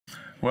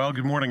Well,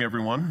 good morning,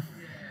 everyone.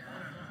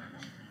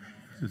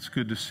 It's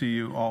good to see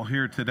you all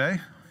here today.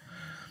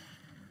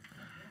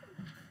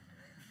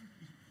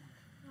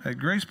 At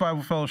Grace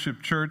Bible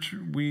Fellowship Church,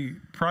 we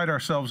pride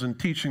ourselves in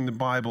teaching the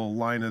Bible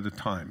line at a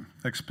time,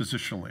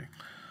 expositionally.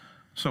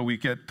 So we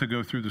get to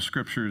go through the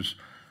scriptures,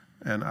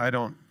 and I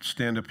don't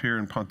stand up here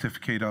and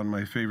pontificate on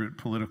my favorite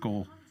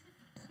political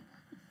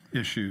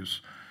issues,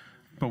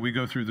 but we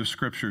go through the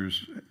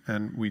scriptures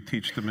and we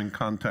teach them in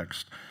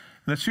context.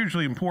 And that's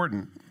hugely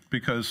important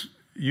because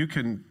you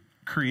can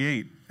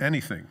create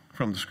anything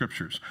from the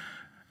scriptures.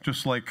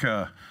 Just like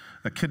a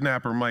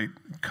kidnapper might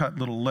cut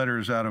little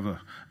letters out of a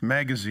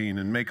magazine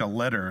and make a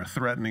letter, a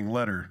threatening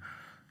letter.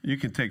 You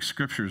can take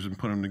scriptures and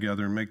put them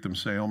together and make them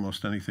say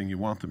almost anything you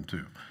want them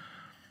to.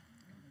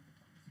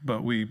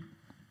 But we're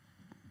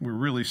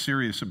really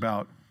serious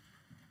about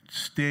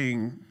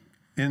staying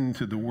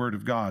into the Word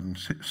of God and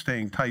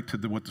staying tight to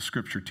what the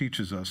Scripture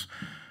teaches us,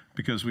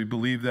 because we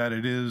believe that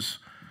it is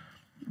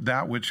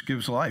that which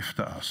gives life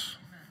to us.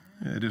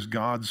 It is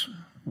God's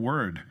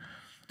Word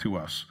to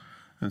us.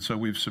 And so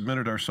we've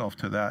submitted ourselves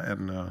to that,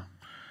 and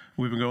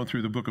we've been going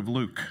through the book of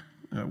Luke,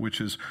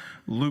 which is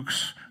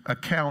Luke's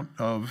account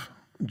of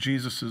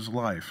Jesus'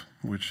 life,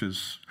 which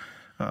is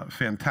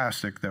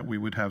fantastic that we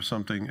would have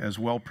something as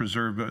well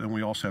preserved, and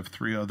we also have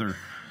three other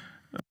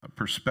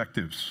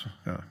perspectives,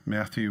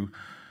 Matthew,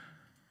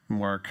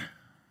 Mark,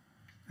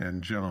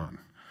 and John.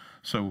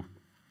 So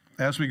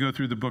as we go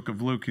through the book of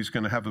Luke, he's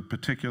going to have a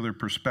particular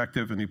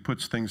perspective, and he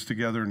puts things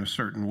together in a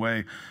certain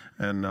way.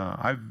 And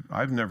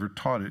I've never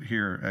taught it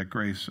here at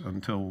Grace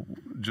until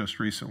just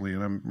recently,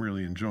 and I'm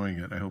really enjoying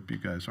it. I hope you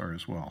guys are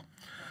as well.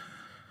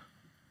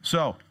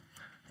 So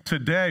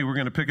today we're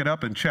going to pick it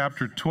up in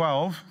chapter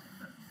 12.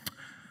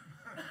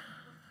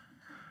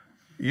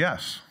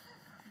 Yes.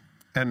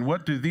 And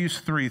what do these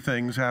three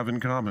things have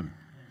in common?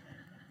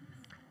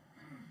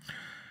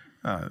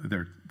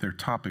 They're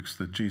topics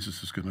that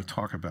Jesus is going to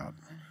talk about,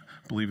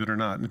 believe it or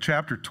not. In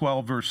chapter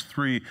 12, verse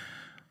 3,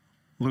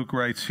 Luke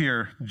writes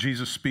here,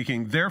 Jesus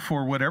speaking,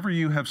 "Therefore, whatever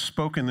you have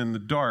spoken in the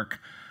dark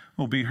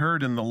will be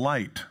heard in the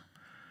light,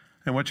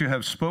 and what you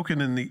have spoken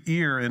in the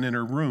ear and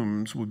inner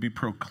rooms will be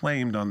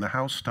proclaimed on the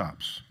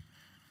housetops."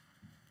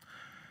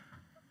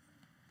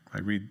 I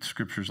read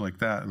scriptures like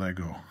that and I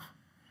go,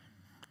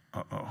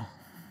 uh-oh.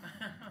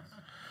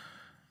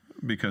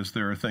 Because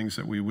there are things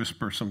that we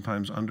whisper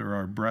sometimes under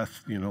our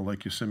breath,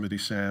 like Yosemite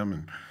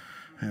Sam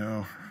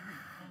and,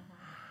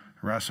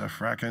 Rasa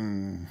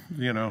frackin',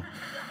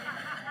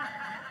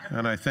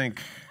 And I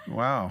think,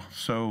 wow,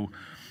 so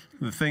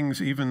the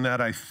things even that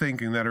I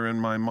think and that are in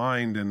my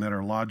mind and that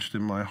are lodged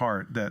in my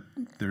heart, that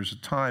there's a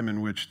time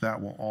in which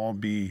that will all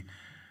be,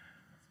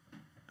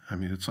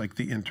 it's like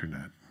the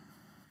internet.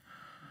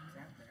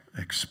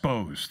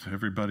 Exposed,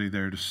 everybody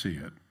there to see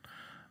it.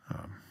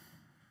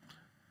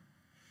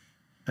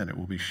 And it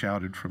will be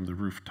shouted from the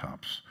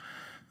rooftops.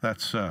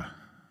 That's an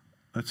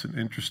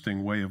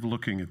interesting way of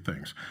looking at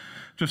things.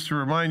 Just to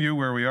remind you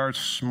where we are,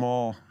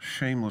 small,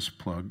 shameless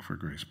plug for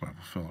Grace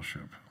Bible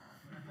Fellowship.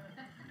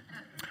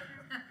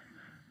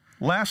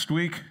 Last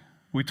week,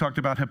 we talked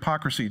about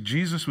hypocrisy.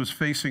 Jesus was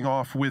facing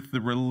off with the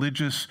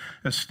religious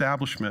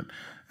establishment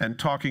and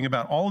talking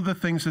about all of the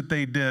things that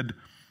they did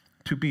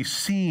to be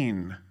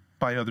seen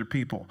by other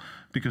people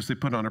because they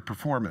put on a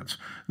performance.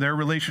 Their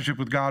relationship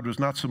with God was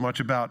not so much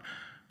about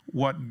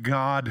what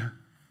God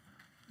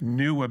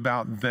knew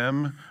about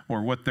them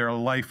or what their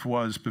life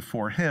was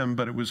before him,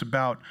 but it was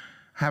about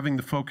having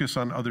the focus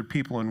on other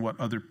people and what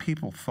other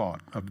people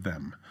thought of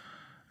them.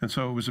 And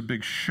so it was a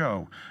big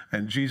show.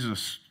 And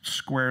Jesus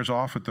squares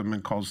off with them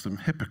and calls them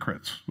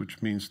hypocrites,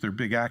 which means they're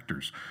big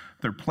actors.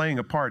 They're playing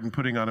a part and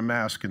putting on a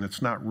mask, and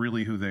it's not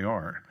really who they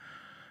are.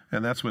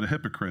 And that's what a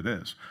hypocrite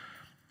is.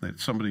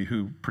 It's somebody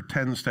who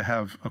pretends to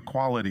have a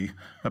quality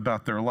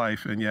about their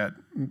life, and yet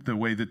the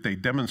way that they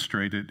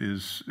demonstrate it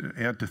is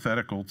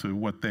antithetical to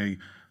what they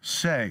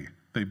say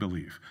they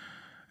believe.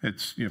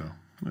 It's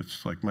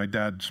like my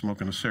dad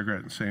smoking a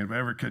cigarette and saying, "If I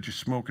ever catch you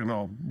smoking,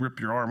 I'll rip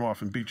your arm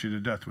off and beat you to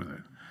death with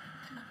it."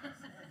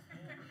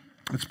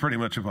 It's pretty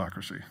much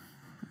hypocrisy.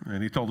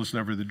 And he told us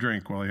never to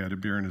drink while he had a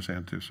beer in his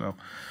hand too, so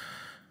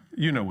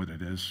you know what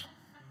it is.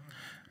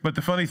 But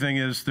the funny thing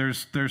is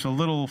there's a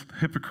little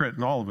hypocrite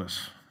in all of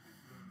us,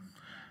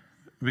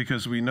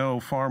 because we know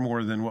far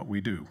more than what we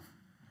do.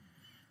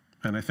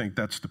 And I think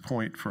that's the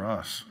point for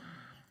us.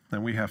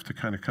 And we have to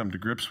kind of come to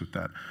grips with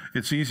that.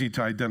 It's easy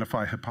to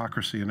identify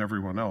hypocrisy in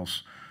everyone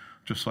else,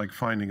 just like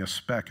finding a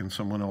speck in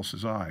someone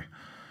else's eye.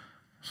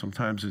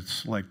 Sometimes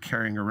it's like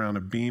carrying around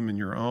a beam in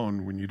your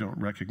own when you don't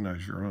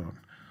recognize your own.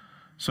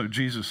 So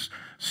Jesus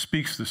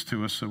speaks this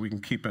to us so we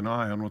can keep an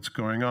eye on what's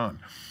going on.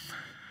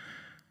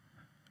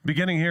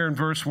 Beginning here in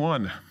verse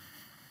 1.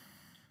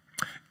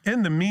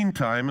 In the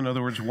meantime, in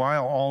other words,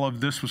 while all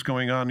of this was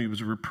going on, he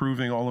was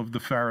reproving all of the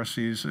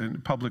Pharisees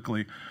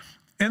publicly.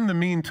 In the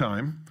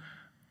meantime,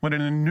 when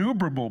an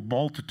innumerable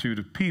multitude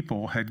of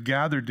people had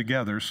gathered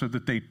together so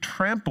that they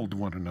trampled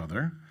one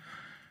another,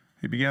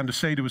 he began to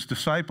say to his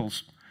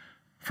disciples,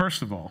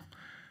 first of all,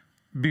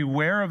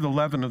 beware of the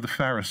leaven of the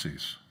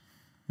Pharisees.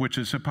 which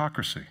is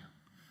hypocrisy.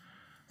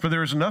 For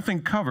there is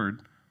nothing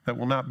covered that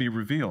will not be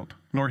revealed,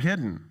 nor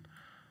hidden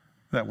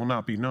that will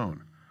not be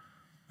known.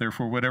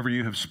 Therefore, whatever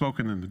you have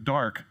spoken in the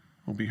dark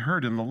will be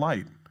heard in the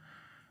light,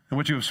 and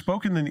what you have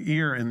spoken in the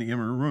ear in the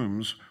inner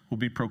rooms will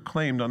be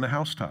proclaimed on the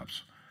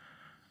housetops.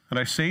 And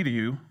I say to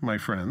you, my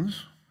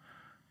friends,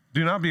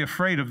 do not be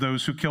afraid of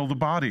those who kill the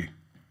body.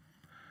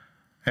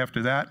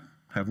 After that,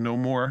 have no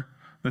more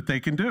that they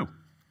can do.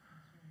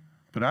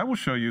 But I will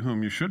show you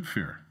whom you should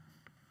fear.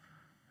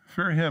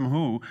 Fear him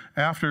who,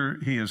 after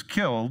he is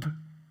killed,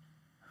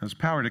 has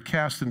power to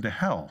cast into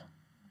hell.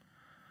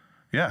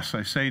 Yes,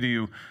 I say to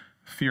you,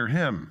 fear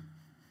him.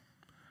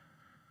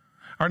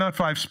 Are not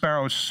 5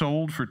 sparrows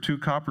sold for 2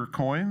 copper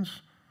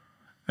coins?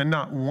 And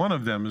not one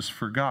of them is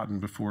forgotten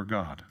before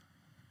God.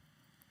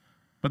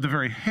 But the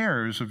very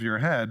hairs of your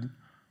head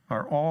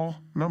are all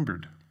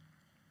numbered.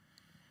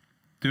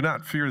 Do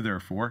not fear,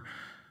 therefore.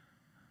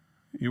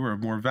 You are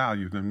of more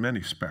value than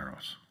many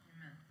sparrows.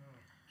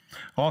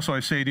 Amen. Also,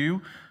 I say to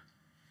you,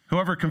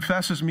 whoever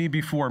confesses me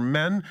before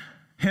men,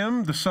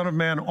 him the Son of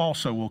Man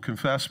also will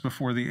confess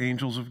before the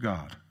angels of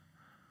God.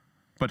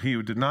 But he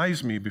who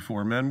denies me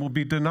before men will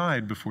be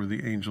denied before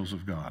the angels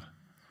of God.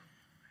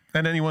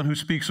 And anyone who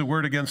speaks a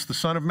word against the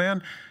Son of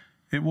Man,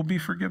 it will be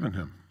forgiven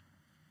him.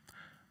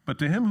 But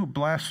to him who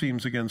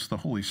blasphemes against the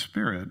Holy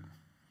Spirit,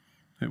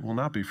 it will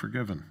not be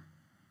forgiven.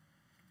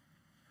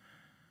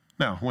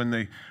 Now, when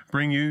they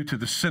bring you to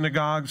the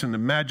synagogues and the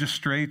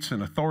magistrates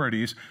and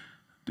authorities,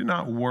 do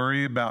not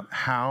worry about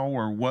how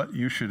or what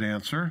you should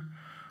answer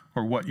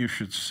or what you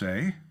should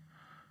say,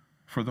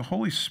 for the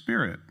Holy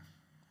Spirit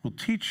will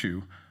teach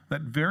you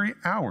that very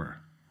hour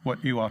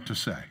what you ought to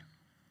say.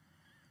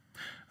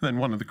 Then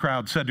one of the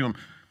crowd said to him,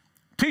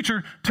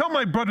 Teacher, tell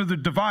my brother to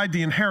divide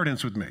the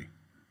inheritance with me.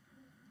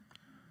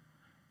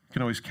 You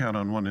can always count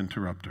on one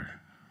interrupter.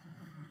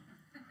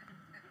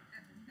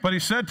 But he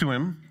said to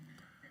him,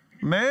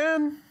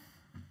 Man,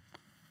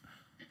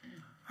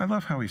 I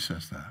love how he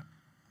says that.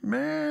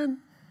 Man,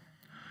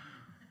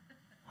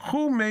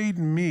 who made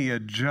me a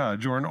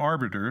judge or an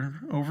arbiter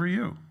over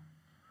you?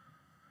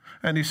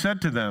 And he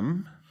said to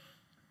them,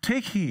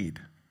 Take heed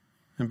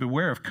and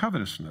beware of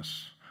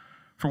covetousness,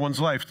 for one's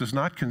life does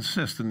not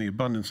consist in the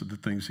abundance of the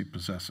things he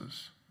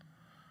possesses.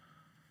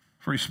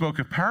 For he spoke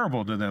a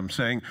parable to them,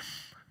 saying,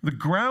 The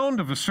ground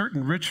of a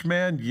certain rich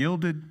man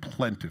yielded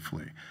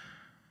plentifully.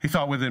 He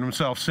thought within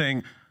himself,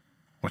 saying,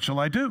 What shall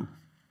I do,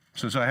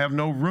 since I have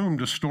no room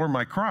to store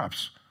my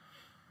crops?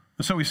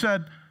 And so he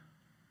said,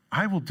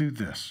 I will do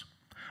this.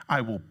 I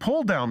will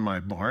pull down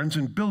my barns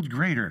and build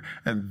greater,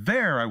 and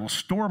there I will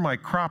store my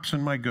crops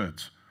and my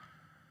goods.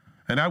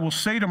 And I will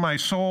say to my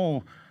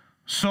soul,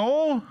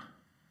 Soul,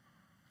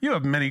 you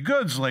have many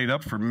goods laid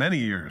up for many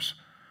years.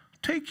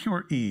 Take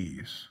your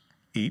ease,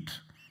 eat,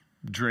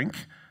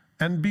 drink,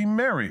 and be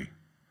merry.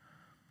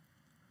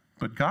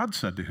 But God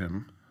said to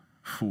him,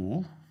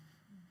 Fool,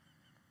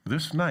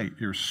 this night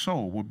your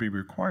soul will be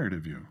required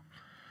of you.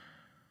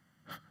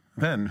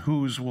 Then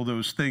whose will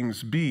those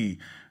things be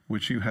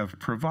which you have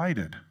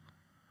provided?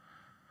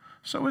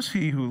 So is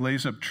he who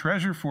lays up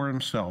treasure for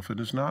himself and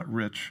is not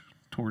rich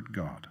toward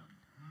God.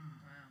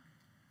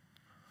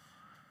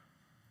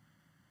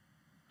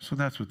 So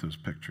that's what those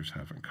pictures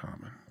have in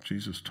common.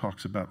 Jesus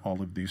talks about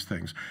all of these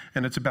things.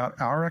 And it's about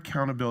our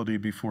accountability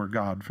before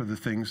God for the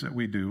things that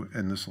we do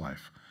in this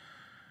life.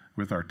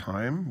 With our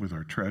time, with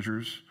our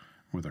treasures,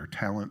 with our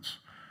talents,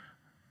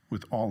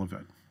 with all of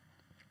it.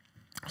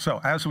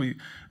 So as we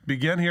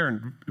begin here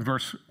in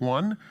verse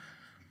 1,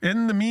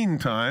 in the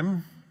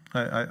meantime,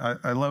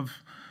 I love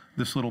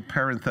this little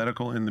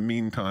parenthetical, in the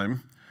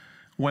meantime.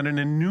 When an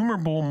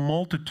innumerable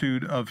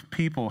multitude of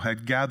people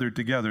had gathered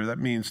together, that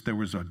means there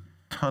was a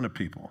ton of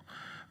people,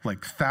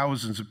 like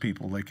thousands of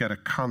people, like at a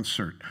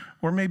concert,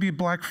 or maybe a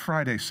Black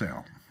Friday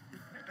sale.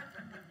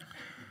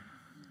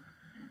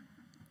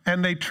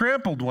 And they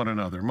trampled one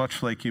another,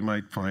 much like you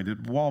might find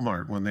at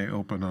Walmart when they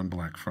open on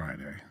Black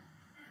Friday.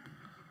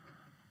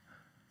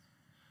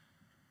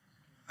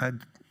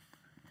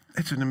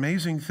 It's an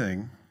amazing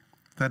thing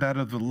that out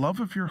of the love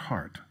of your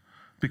heart,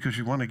 because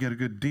you want to get a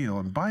good deal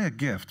and buy a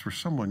gift for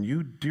someone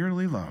you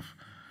dearly love,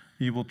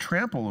 you will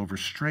trample over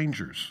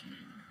strangers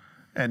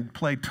and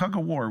play tug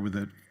of war with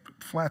a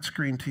flat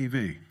screen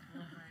TV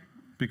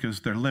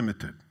because they're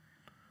limited,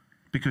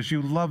 because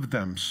you love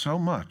them so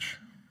much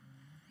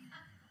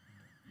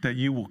that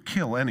you will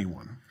kill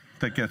anyone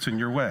that gets in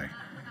your way.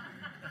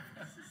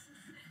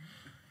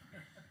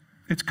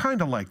 It's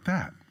kind of like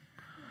that.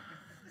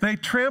 They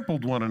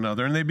trampled one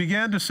another, and they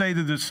began to say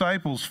to the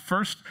disciples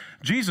first,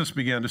 Jesus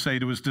began to say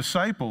to his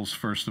disciples,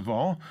 first of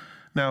all.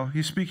 Now,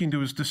 he's speaking to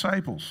his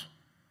disciples,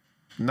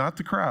 not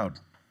the crowd.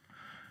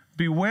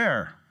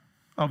 Beware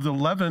of the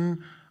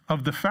leaven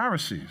of the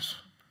Pharisees,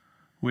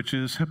 which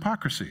is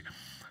hypocrisy.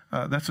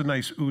 That's a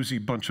nice oozy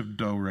bunch of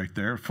dough right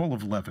there, full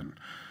of leaven.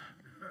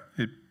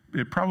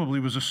 It probably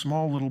was a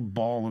small little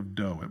ball of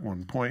dough at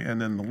one point,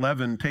 and then the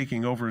leaven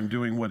taking over and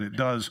doing what it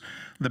does,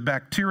 the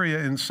bacteria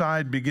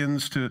inside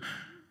begins to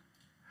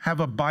have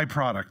a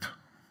byproduct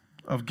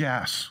of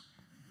gas.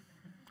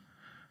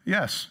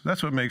 Yes,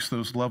 that's what makes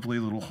those lovely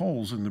little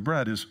holes in the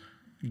bread is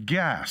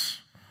gas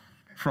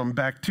from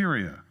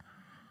bacteria.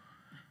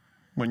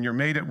 When you're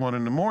made at 1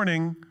 in the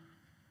morning,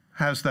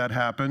 has that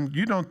happen,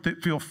 you don't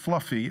feel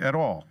fluffy at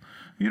all.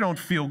 You don't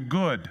feel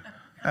good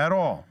at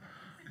all.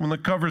 When the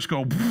covers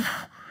go,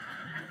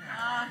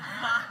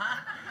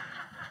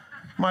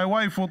 my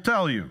wife will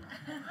tell you.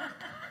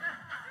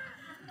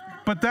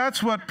 But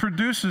that's what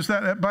produces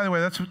that. By the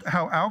way, that's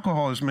how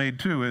alcohol is made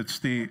too. It's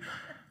the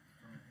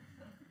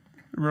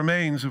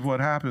remains of what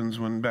happens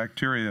when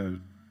bacteria.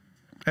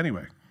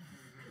 Anyway,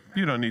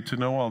 you don't need to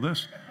know all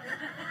this.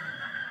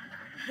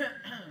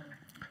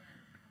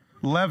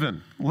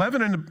 Leaven.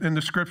 Leaven in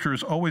the scripture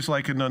is always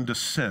likened unto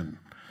sin.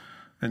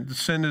 And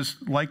sin is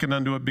likened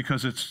unto it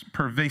because it's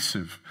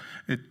pervasive.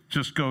 It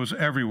just goes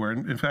everywhere.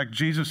 In fact,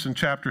 Jesus in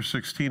chapter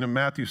 16 of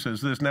Matthew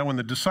says this, now when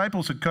the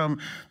disciples had come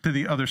to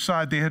the other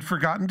side, they had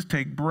forgotten to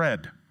take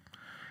bread.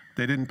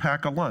 They didn't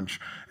pack a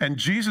lunch. And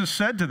Jesus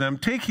said to them,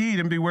 take heed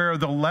and beware of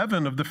the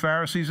leaven of the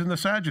Pharisees and the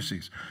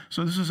Sadducees.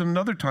 So this is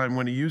another time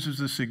when he uses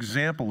this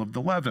example of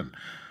the leaven.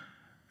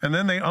 And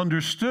then they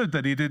understood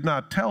that he did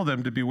not tell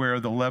them to beware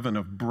of the leaven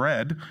of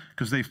bread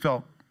because they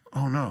felt,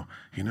 oh no,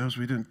 he knows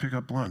we didn't pick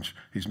up lunch.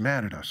 He's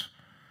mad at us.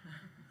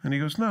 And he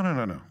goes,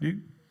 no.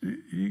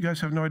 You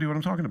guys have no idea what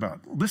I'm talking about.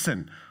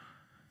 Listen,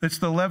 it's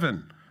the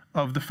leaven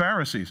of the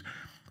Pharisees.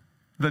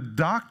 The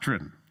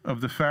doctrine of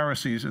the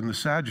Pharisees and the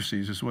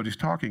Sadducees is what he's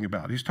talking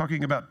about. He's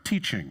talking about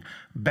teaching,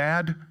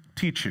 bad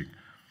teaching.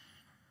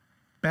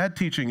 Bad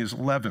teaching is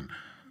leaven.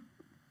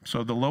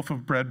 So the loaf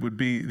of bread would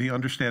be the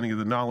understanding of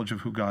the knowledge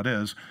of who God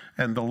is,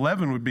 and the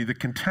leaven would be the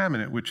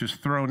contaminant which is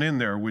thrown in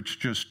there, which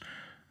just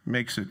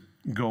makes it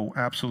go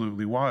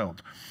absolutely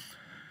wild.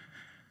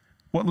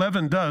 What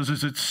leaven does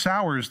is it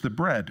sours the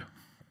bread.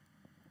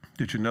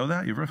 Did you know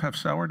that? You ever have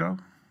sourdough?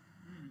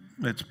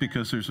 It's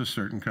because there's a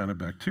certain kind of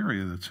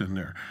bacteria that's in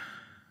there.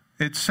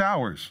 It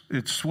sours,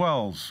 it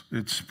swells,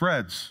 it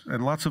spreads,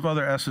 and lots of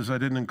other S's I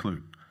didn't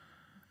include,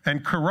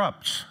 and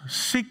corrupts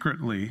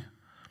secretly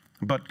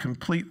but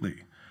completely.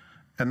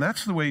 And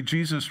that's the way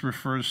Jesus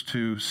refers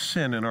to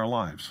sin in our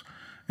lives.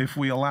 If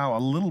we allow a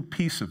little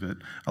piece of it,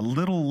 a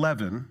little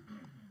leaven,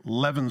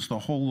 leavens the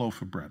whole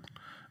loaf of bread.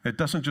 It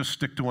doesn't just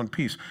stick to one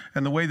piece.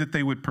 And the way that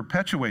they would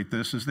perpetuate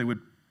this is they would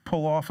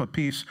pull off a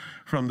piece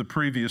from the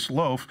previous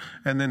loaf,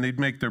 and then they'd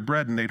make their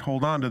bread, and they'd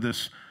hold on to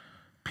this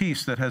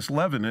piece that has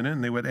leaven in it,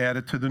 and they would add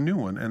it to the new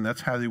one, and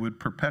that's how they would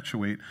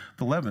perpetuate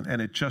the leaven,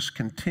 and it just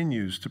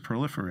continues to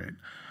proliferate.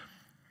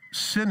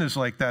 Sin is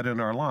like that in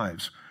our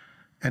lives.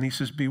 And he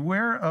says,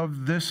 beware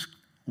of this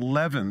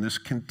leaven, this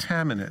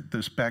contaminant,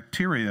 this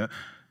bacteria,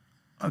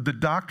 the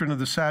doctrine of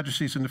the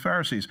Sadducees and the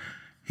Pharisees.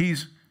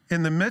 He's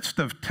in the midst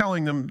of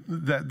telling them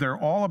that they're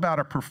all about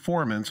a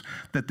performance,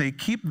 that they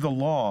keep the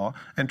law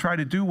and try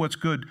to do what's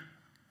good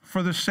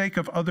for the sake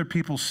of other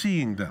people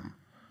seeing them.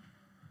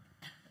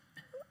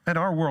 And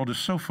our world is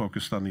so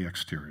focused on the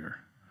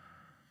exterior.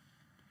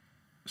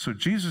 So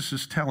Jesus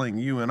is telling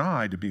you and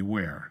I to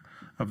beware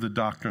of the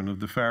doctrine of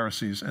the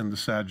Pharisees and the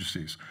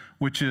Sadducees,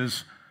 which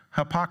is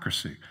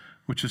hypocrisy,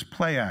 which is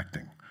play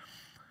acting.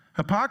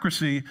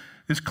 Hypocrisy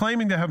is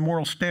claiming to have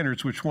moral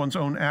standards which one's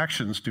own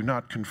actions do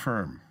not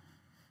confirm.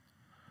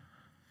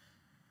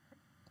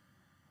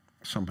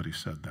 Somebody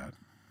said that.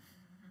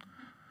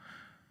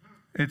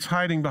 It's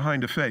hiding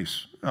behind a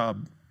face.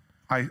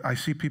 I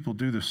see people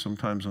do this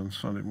sometimes on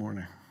Sunday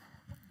morning.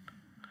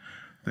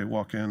 They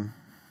walk in,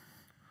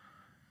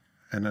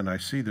 and then I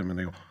see them, and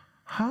they go,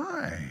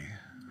 hi.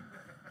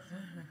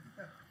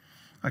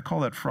 I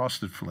call that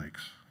frosted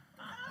flakes.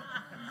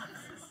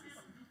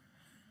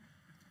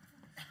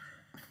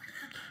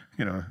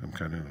 You know, I'm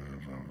kind of,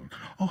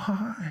 oh,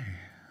 hi.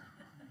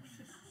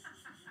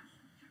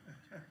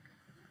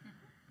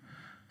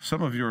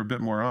 Some of you are a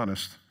bit more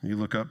honest. You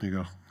look up and you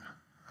go,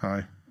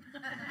 hi.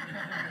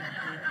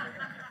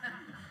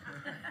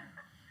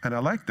 And I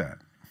like that,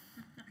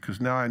 because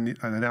now I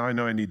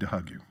know I need to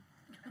hug you.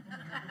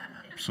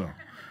 So,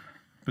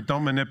 but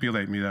don't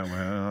manipulate me that way.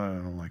 I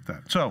don't like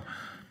that. So,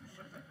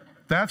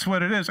 that's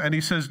what it is. And he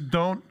says,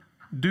 don't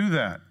do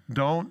that.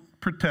 Don't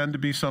pretend to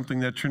be something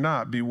that you're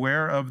not.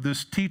 Beware of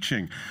this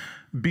teaching.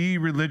 Be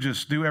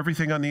religious. Do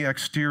everything on the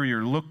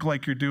exterior. Look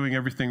like you're doing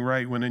everything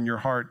right when in your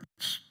heart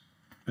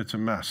it's a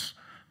mess.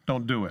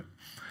 Don't do it.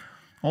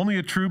 Only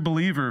a true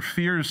believer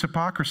fears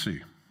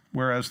hypocrisy,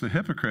 whereas the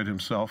hypocrite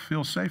himself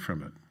feels safe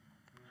from it.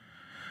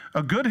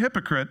 A good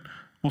hypocrite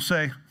will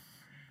say,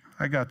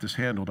 I got this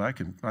handled. I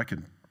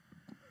can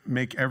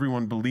make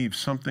everyone believe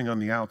something on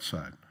the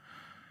outside.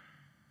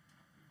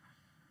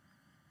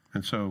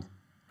 And so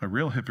a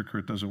real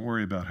hypocrite doesn't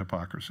worry about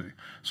hypocrisy.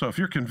 So if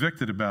you're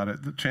convicted about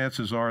it, the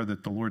chances are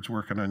that the Lord's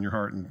working on your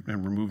heart and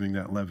removing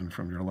that leaven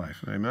from your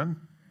life. Amen?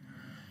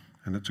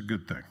 And it's a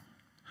good thing.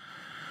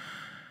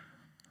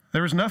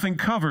 There is nothing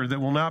covered that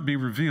will not be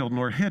revealed,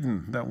 nor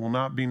hidden that will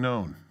not be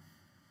known,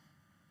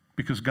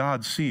 because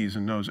God sees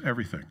and knows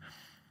everything.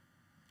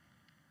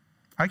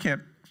 I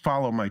can't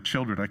follow my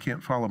children. I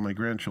can't follow my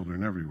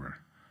grandchildren everywhere,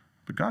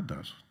 but God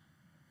does.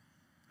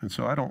 And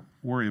so I don't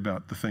worry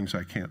about the things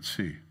I can't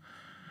see.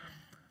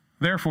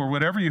 Therefore,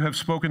 whatever you have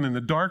spoken in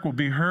the dark will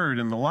be heard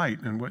in the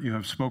light, and what you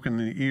have spoken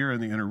in the ear in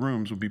the inner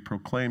rooms will be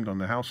proclaimed on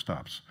the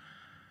housetops.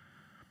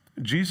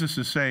 Jesus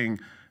is saying,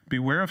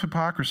 beware of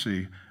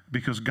hypocrisy,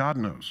 because God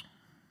knows.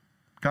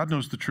 God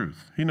knows the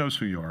truth. He knows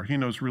who you are. He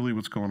knows really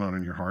what's going on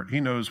in your heart. He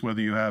knows whether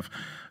you have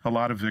a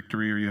lot of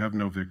victory or you have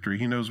no victory.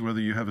 He knows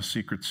whether you have a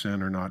secret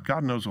sin or not.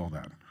 God knows all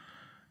that.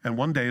 And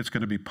one day it's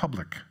going to be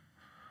public.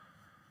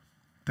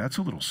 That's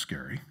a little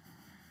scary.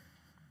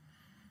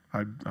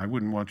 I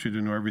wouldn't want you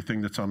to know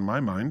everything that's on my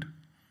mind.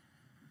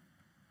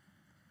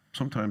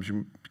 Sometimes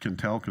you can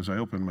tell because I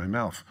open my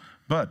mouth.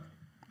 But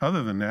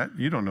other than that,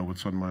 you don't know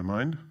what's on my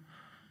mind.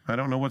 I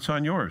don't know what's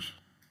on yours.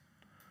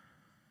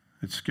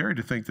 It's scary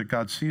to think that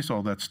God sees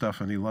all that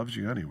stuff and he loves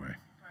you anyway.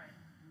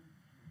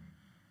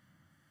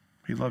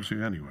 He loves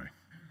you anyway.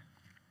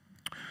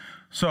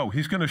 So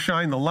he's going to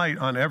shine the light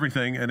on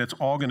everything, and it's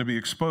all going to be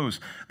exposed.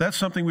 That's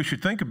something we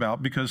should think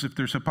about, because if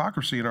there's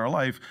hypocrisy in our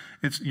life,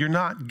 you're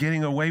not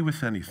getting away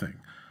with anything.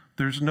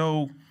 There's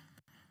no,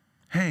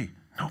 hey,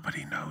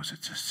 nobody knows,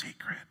 it's a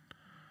secret.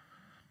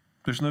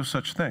 There's no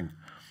such thing.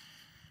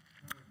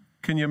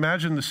 Can you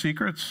imagine the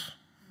secrets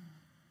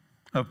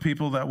of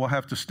people that will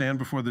have to stand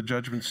before the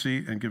judgment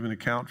seat and give an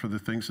account for the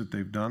things that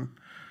they've done,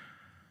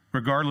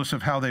 regardless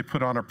of how they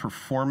put on a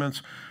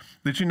performance?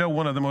 Did you know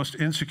one of the most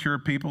insecure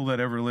people that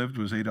ever lived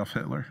was Adolf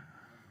Hitler?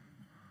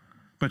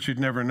 But you'd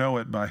never know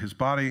it by his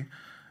body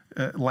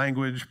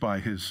language, by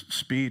his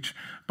speech,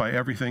 by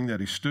everything that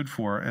he stood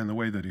for and the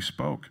way that he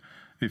spoke.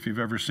 If you've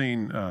ever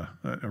seen a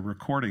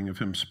recording of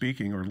him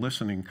speaking or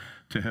listening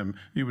to him,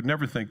 you would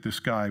never think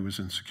this guy was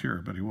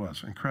insecure, but he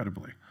was,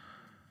 incredibly.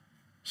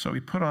 So he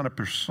put on a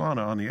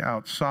persona on the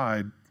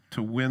outside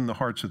to win the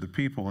hearts of the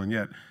people, and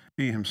yet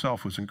he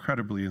himself was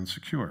incredibly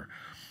insecure.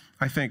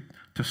 I think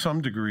to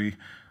some degree,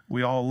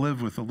 we all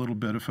live with a little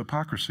bit of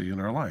hypocrisy in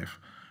our life,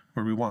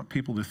 where we want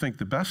people to think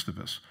the best of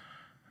us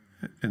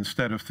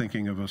instead of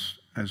thinking of us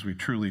as we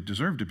truly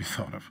deserve to be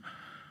thought of.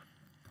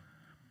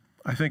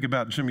 I think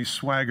about Jimmy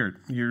Swaggart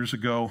years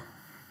ago,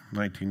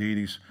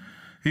 1980s.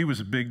 He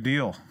was a big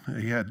deal.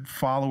 He had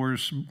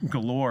followers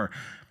galore,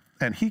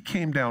 and he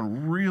came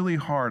down really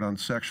hard on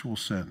sexual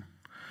sin.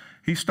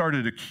 He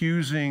started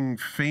accusing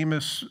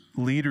famous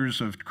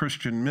leaders of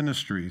Christian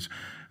ministries,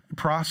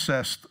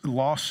 processed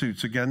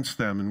lawsuits against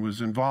them, and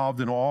was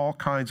involved in all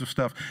kinds of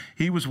stuff.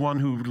 He was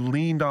one who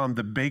leaned on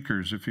the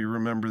Bakers, if you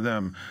remember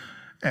them.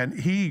 And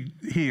he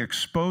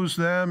exposed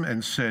them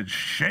and said,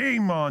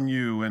 shame on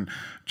you, and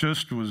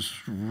just was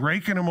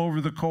raking them over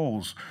the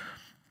coals.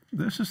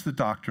 This is the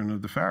doctrine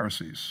of the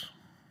Pharisees.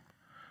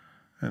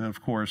 And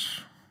of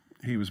course,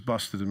 he was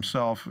busted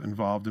himself,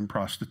 involved in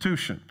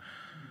prostitution.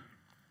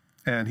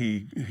 And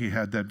he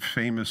had that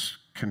famous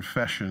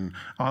confession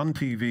on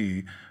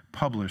TV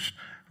published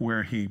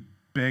where he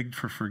begged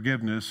for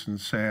forgiveness and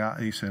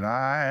he said,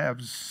 I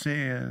have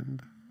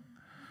sinned.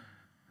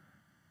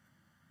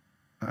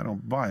 I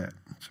don't buy it.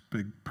 It's a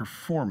big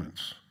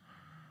performance,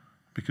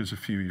 because a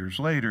few years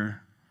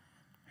later,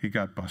 he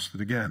got busted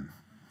again.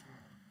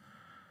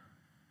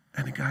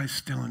 And the guy's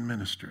still in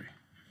ministry.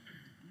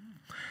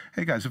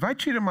 Hey guys, if I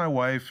cheat on my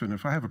wife and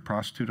if I have a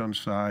prostitute on the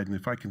side and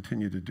if I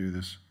continue to do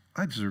this,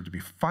 I deserve to be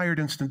fired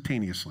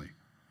instantaneously.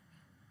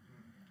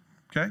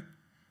 Okay?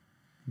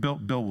 Bill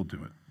will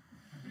do it.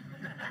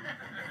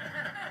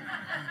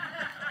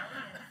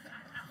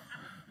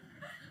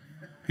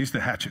 He's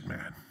the hatchet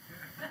man.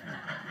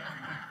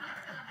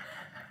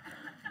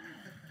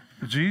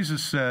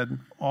 Jesus said,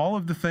 all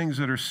of the things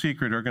that are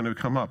secret are going to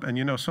come up. And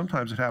you know,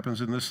 sometimes it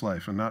happens in this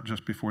life and not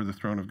just before the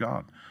throne of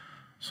God.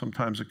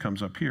 Sometimes it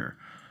comes up here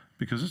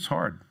because it's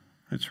hard.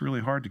 It's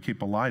really hard to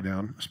keep a lie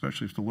down,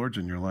 especially if the Lord's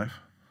in your life.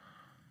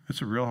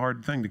 It's a real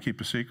hard thing to keep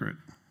a secret.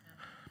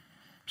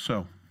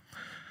 So,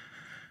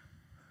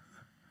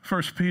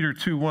 1 Peter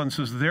 2:1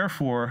 says,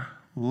 therefore,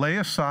 lay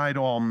aside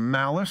all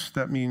malice,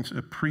 that means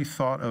a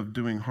pre-thought of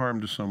doing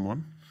harm to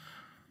someone,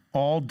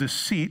 all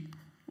deceit,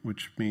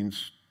 which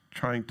means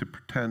trying to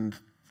pretend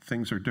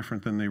things are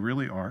different than they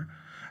really are,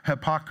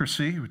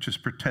 hypocrisy, which is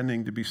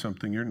pretending to be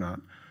something you're not,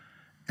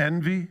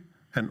 envy,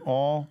 and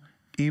all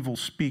evil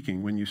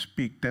speaking, when you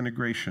speak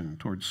denigration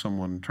towards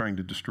someone trying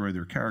to destroy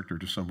their character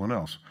to someone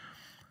else.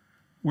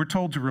 We're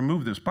told to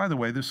remove this. By the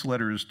way, this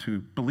letter is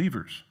to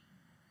believers.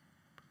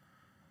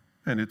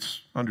 And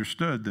it's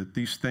understood that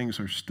these things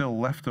are still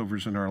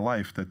leftovers in our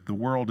life, that the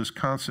world is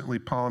constantly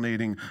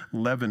pollinating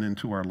leaven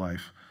into our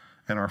life.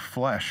 And our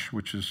flesh,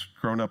 which has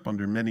grown up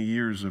under many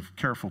years of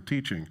careful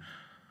teaching,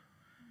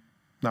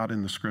 not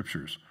in the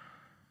scriptures,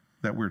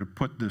 that we're to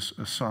put this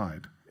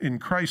aside. In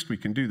Christ, we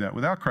can do that.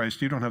 Without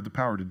Christ, you don't have the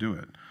power to do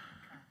it.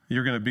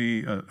 You're going to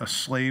be a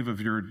slave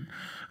of your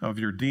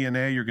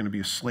DNA. You're going to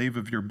be a slave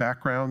of your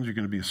background. You're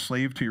going to be a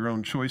slave to your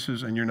own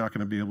choices, and you're not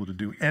going to be able to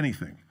do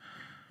anything.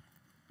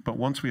 But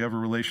once we have a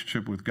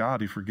relationship with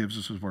God, he forgives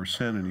us of our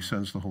sin, and he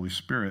sends the Holy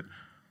Spirit.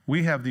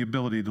 We have the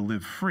ability to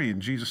live free,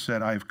 and Jesus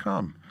said, I have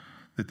come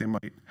that they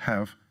might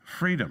have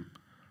freedom.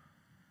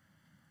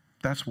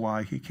 That's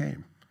why he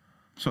came,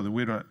 so that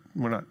we're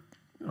not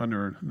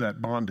under that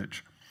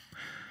bondage.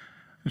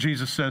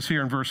 Jesus says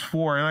here in verse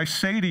 4, and I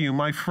say to you,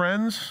 my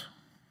friends,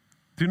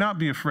 do not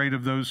be afraid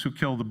of those who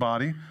kill the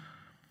body.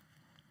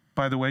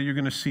 By the way, you're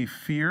going to see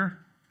fear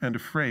and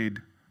afraid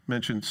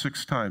mentioned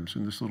 6 times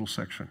in this little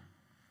section.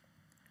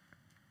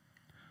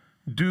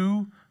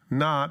 Do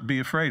not be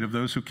afraid of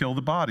those who kill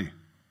the body.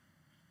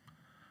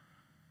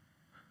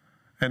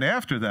 And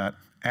after that,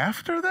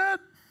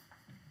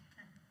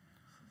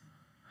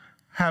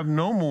 have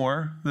no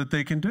more that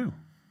they can do.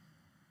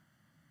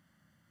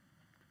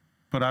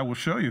 But I will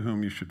show you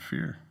whom you should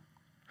fear.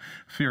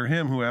 Fear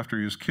him who, after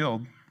he is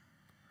killed,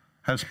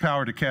 has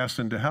power to cast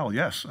into hell.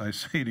 Yes, I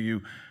say to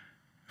you,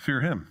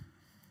 fear him.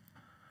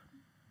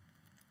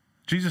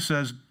 Jesus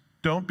says,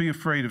 don't be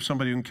afraid of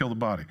somebody who can kill the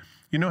body.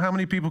 You know how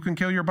many people can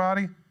kill your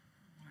body?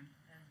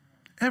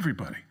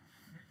 Everybody.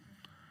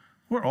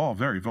 We're all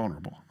very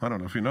vulnerable. I don't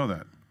know if you know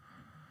that.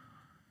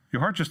 Your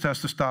heart just has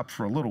to stop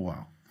for a little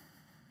while.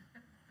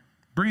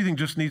 Breathing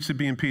just needs to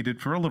be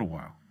impeded for a little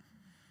while.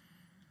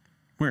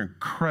 We're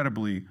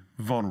incredibly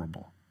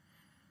vulnerable.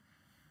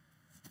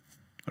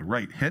 A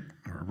right hit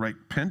or a right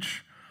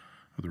pinch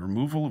or the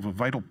removal of a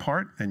vital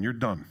part, and you're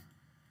done.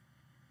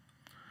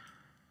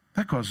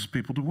 That causes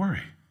people to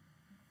worry.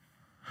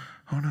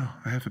 Oh no,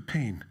 I have a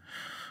pain.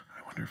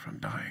 I wonder if I'm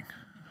dying.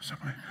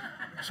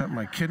 Is that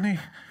my kidney?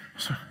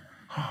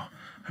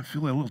 I'm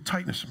feeling a little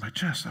tightness in my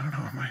chest. I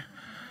don't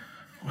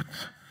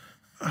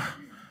know.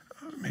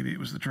 Maybe it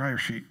was the dryer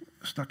sheet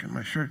stuck in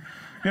my shirt.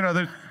 You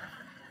know,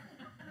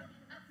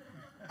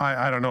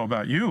 I don't know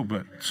about you,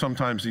 but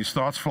sometimes these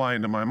thoughts fly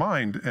into my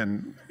mind,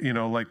 and, you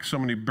know, like so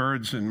many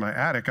birds in my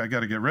attic, I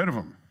got to get rid of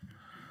them.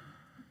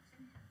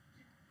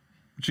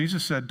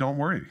 Jesus said, don't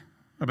worry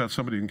about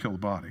somebody who can kill the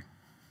body,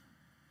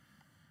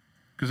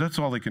 because that's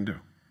all they can do.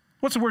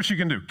 What's the worst you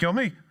can do? Kill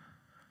me?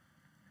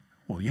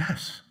 Well,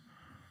 yes.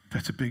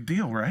 That's a big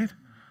deal, right?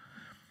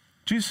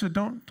 Jesus said,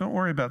 don't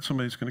worry about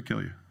somebody who's going to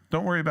kill you.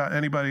 Don't worry about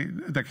anybody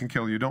that can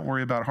kill you. Don't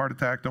worry about a heart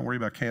attack. Don't worry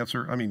about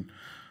cancer. I mean,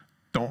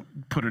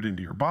 don't put it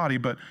into your body,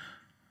 but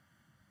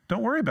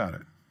don't worry about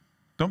it.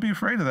 Don't be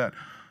afraid of that.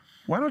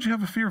 Why don't you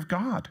have a fear of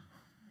God?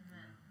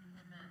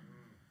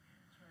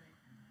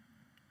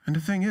 And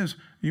the thing is,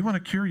 you want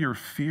to cure your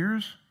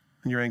fears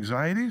and your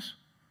anxieties?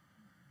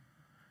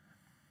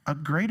 A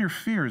greater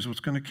fear is what's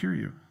going to cure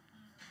you.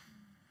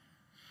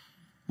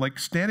 Like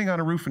standing on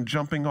a roof and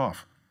jumping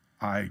off.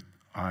 I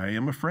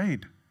am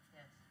afraid.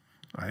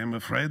 I am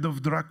afraid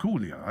of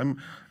Dracula.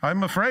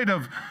 I'm afraid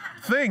of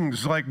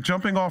things like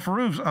jumping off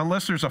roofs.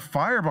 Unless there's a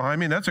fire behind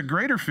me, that's a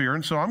greater fear,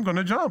 and so I'm going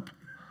to jump.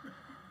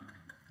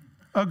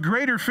 A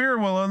greater fear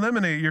will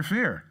eliminate your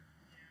fear.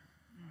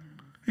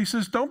 He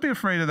says, don't be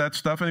afraid of that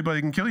stuff. Anybody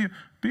can kill you.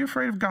 Be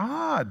afraid of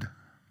God.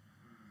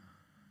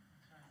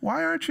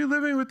 Why aren't you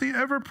living with the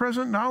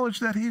ever-present knowledge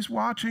that he's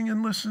watching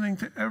and listening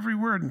to every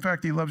word? In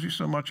fact, he loves you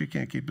so much he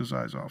can't keep his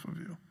eyes off of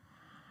you.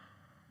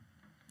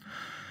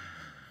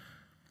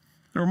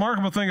 The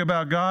remarkable thing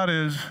about God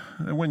is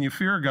that when you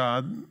fear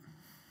God,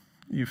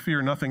 you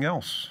fear nothing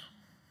else.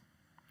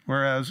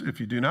 Whereas if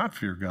you do not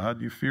fear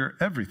God, you fear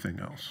everything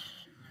else.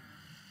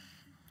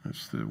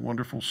 It's the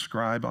wonderful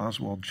scribe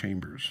Oswald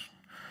Chambers.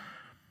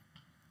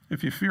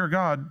 If you fear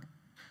God,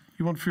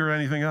 you won't fear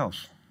anything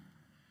else.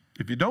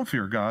 If you don't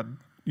fear God,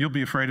 you'll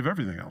be afraid of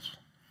everything else.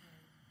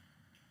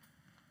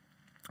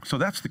 So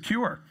that's the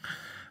cure.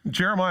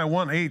 Jeremiah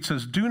 1:8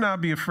 says, do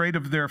not be afraid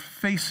of their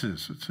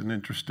faces. It's an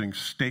interesting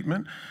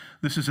statement.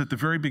 This is at the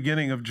very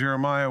beginning of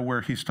Jeremiah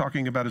where he's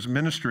talking about his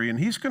ministry, and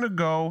he's going to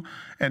go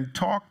and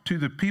talk to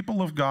the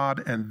people of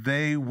God, and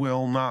they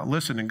will not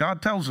listen. And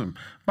God tells him,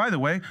 by the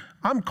way,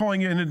 I'm calling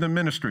you into the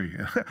ministry.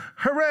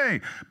 Hooray!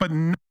 But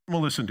no one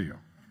will listen to you.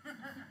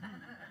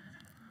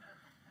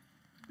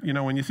 You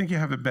know, when you think you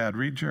have it bad,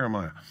 read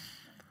Jeremiah.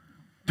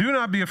 Do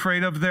not be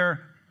afraid of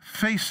their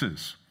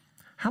faces.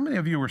 How many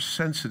of you are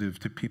sensitive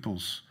to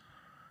people's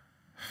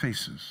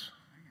faces?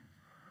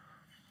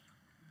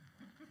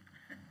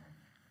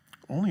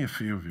 Only a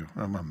few of you.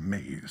 I'm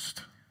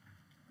amazed.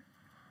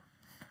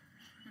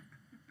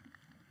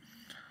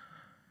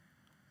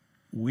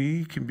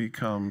 We can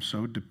become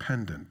so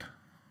dependent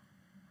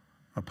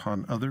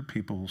upon other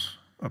people's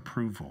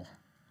approval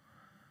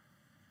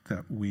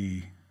that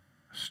we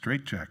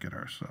straitjacket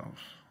ourselves.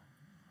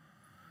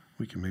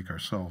 We can make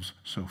ourselves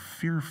so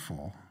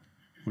fearful,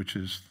 which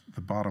is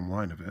the bottom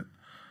line of it,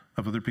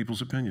 of other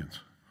people's opinions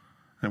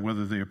and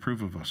whether they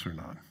approve of us or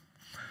not.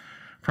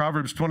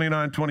 Proverbs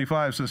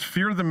 29:25 says,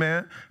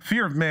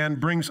 fear of man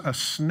brings a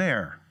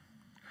snare,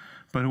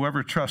 but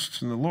whoever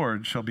trusts in the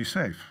Lord shall be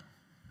safe.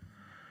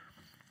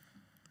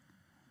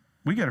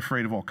 We get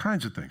afraid of all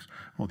kinds of things.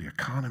 Well, the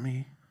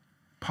economy,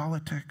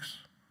 politics.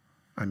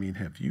 I mean,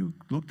 have you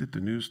looked at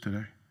the news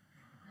today?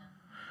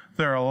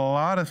 There are a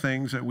lot of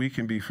things that we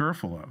can be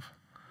fearful of.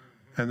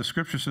 And the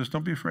scripture says,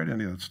 don't be afraid of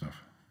any of that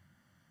stuff.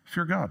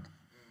 Fear God.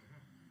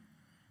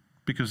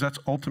 Because that's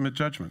ultimate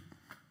judgment.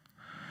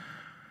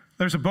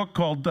 There's a book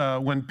called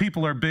When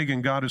People Are Big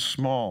and God is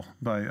Small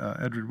by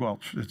Edward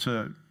Welch. It's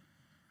a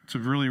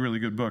really, really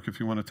good book if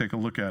you want to take a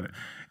look at it.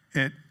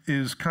 It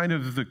is kind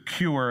of the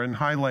cure and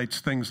highlights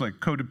things like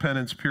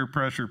codependence, peer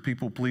pressure,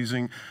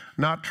 people-pleasing,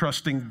 not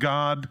trusting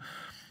God,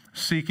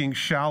 seeking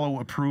shallow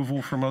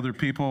approval from other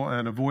people,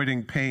 and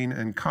avoiding pain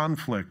and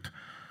conflict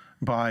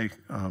by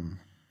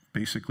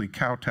basically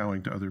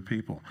kowtowing to other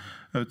people.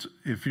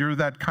 If you're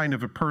that kind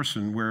of a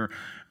person where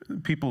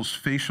people's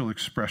facial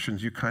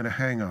expressions you kind of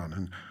hang on,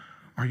 and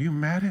are you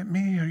mad at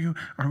me?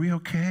 Are we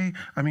okay?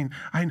 I mean,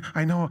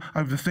 I know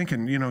I was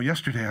thinking,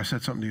 yesterday I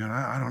said something to you, and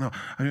I don't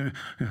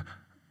know.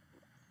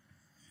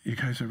 You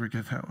guys ever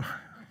get that?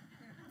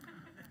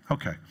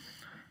 Okay.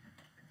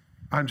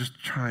 I'm just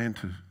trying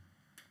to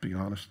be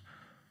honest.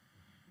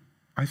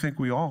 I think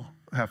we all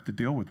have to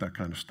deal with that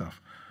kind of stuff.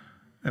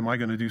 Am I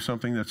going to do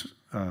something that's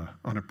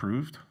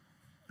unapproved,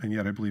 and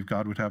yet I believe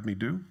God would have me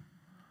do?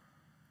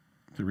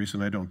 The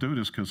reason I don't do it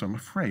is because I'm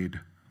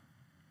afraid.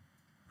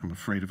 I'm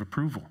afraid of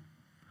approval.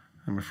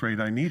 I'm afraid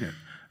I need it.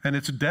 And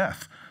it's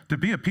death. To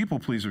be a people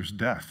pleaser is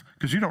death,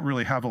 because you don't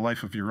really have a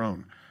life of your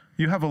own.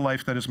 You have a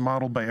life that is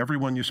modeled by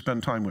everyone you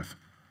spend time with,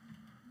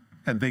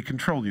 and they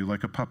control you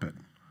like a puppet.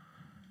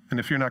 And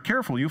if you're not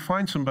careful, you'll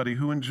find somebody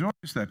who enjoys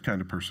that kind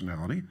of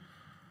personality,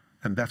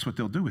 and that's what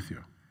they'll do with you.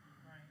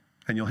 Right.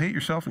 And you'll hate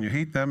yourself, and you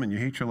hate them, and you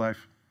hate your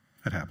life.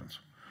 It happens.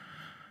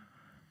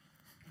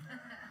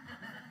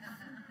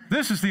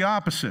 This is the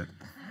opposite.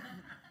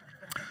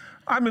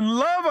 I'm in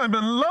love, and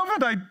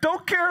I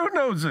don't care who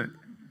knows it.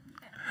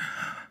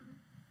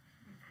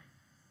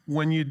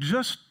 When you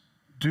just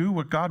do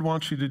what God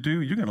wants you to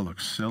do, you're going to look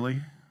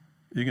silly.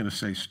 You're going to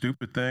say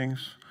stupid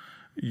things.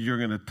 You're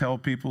going to tell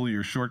people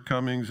your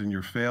shortcomings and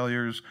your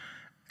failures.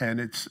 And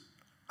it's,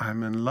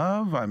 I'm in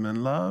love,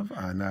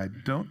 and I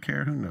don't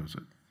care who knows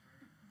it.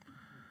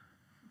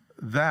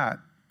 That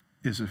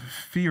is a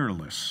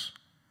fearless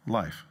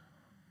life.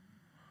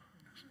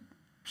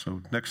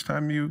 So next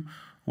time you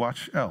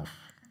watch Elf,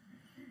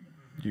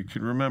 you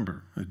can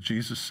remember that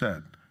Jesus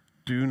said,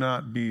 do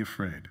not be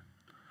afraid.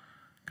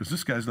 Because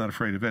this guy's not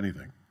afraid of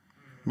anything.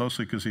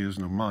 Mostly because he has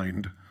no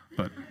mind,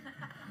 but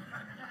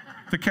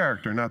the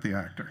character, not the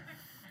actor.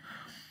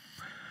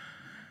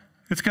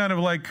 It's kind of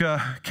like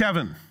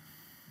Kevin.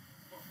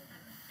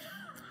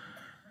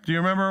 Do you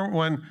remember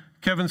when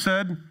Kevin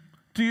said,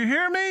 do you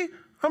hear me?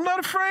 I'm not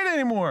afraid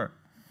anymore.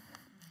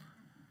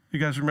 You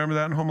guys remember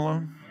that in Home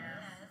Alone?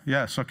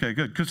 Yes, okay,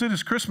 good.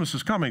 Because Christmas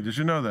is coming. Did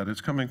you know that?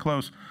 It's coming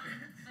close.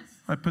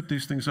 I put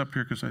these things up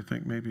here because I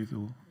think maybe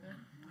they'll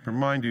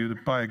remind you to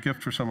buy a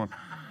gift for someone.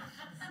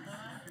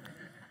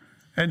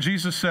 And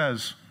Jesus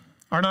says,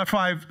 are not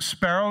 5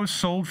 sparrows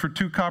sold for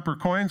 2 copper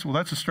coins? Well,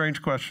 that's a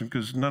strange question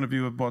because none of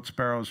you have bought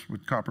sparrows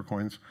with copper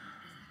coins.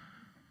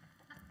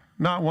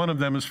 Not one of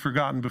them is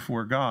forgotten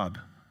before God,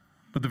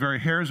 but the very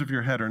hairs of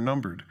your head are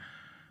numbered.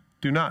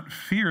 Do not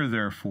fear,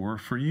 therefore,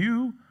 for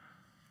you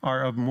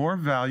are of more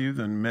value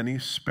than many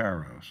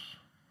sparrows.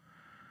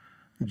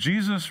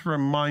 Jesus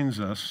reminds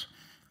us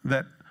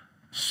that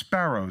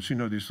sparrows,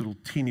 these little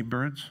teeny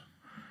birds,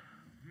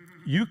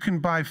 you can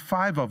buy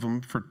 5 of them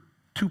for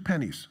 2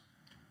 pennies.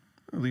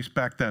 At least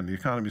back then. The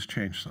economy's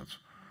changed since.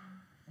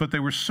 But they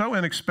were so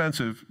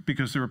inexpensive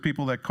because there were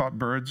people that caught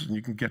birds, and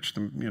you can catch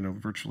them,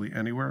 virtually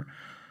anywhere.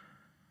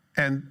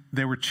 And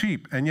they were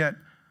cheap. And yet,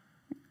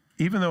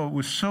 even though it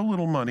was so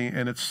little money,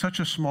 and it's such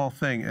a small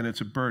thing, and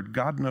it's a bird,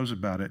 God knows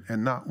about it,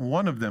 and not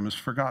one of them is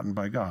forgotten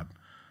by God.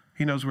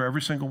 He knows where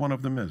every single one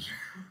of them is.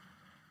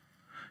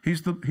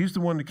 He's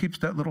the one that keeps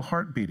that little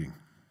heart beating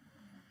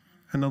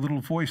and the little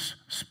voice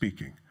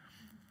speaking.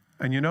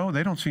 And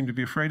they don't seem to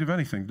be afraid of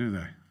anything, do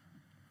they?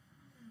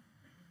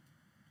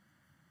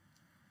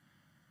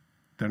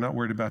 They're not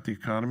worried about the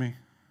economy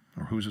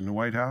or who's in the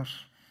White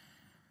House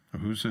or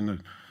who's in the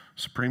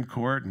Supreme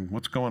Court and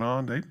what's going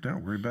on. They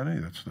don't worry about any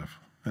of that stuff.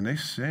 And they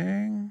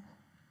sing.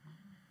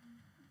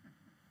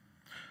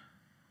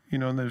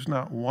 And there's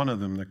not one of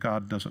them that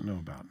God doesn't know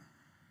about.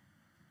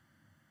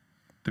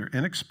 They're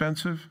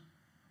inexpensive,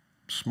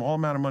 small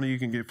amount of money, you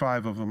can get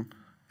 5 of them,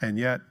 and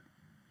yet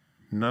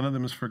none of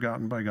them is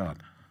forgotten by God.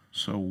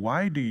 So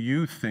why do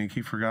you think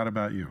he forgot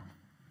about you?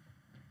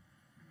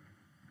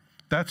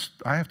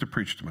 I have to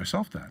preach to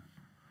myself that.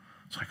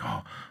 It's like,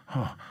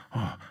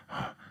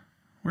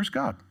 where's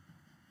God?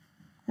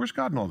 Where's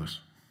God in all this?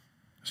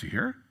 Is he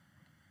here?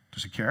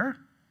 Does he care?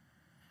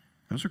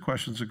 Those are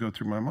questions that go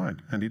through my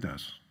mind, and he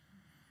does.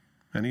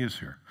 And he is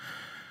here.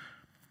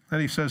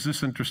 And he says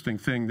this interesting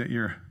thing that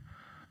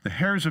the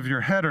hairs of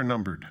your head are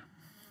numbered.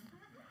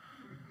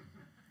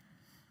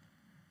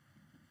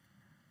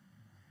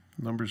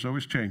 The number's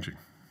always changing.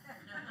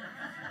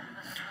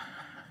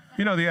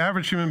 The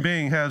average human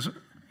being has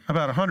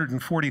about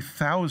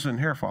 140,000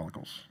 hair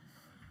follicles.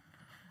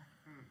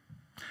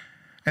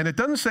 And it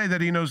doesn't say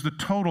that he knows the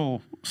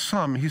total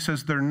sum. He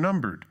says they're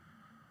numbered.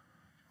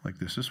 Like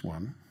this is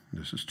 1,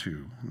 this is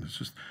 2,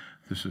 this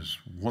is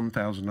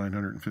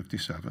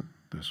 1,957.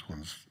 This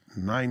one's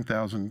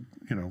 9,000,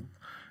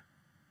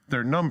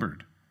 they're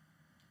numbered.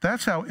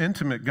 That's how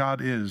intimate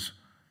God is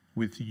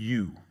with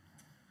you.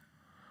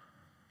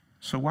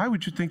 So why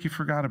would you think he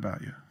forgot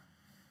about you?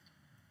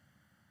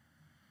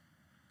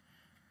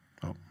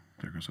 Oh,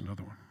 there goes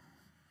another one.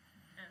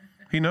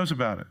 He knows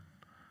about it.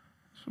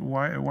 So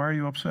why are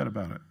you upset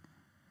about it?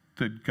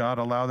 Did God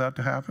allow that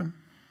to happen?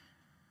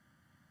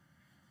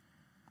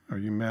 Are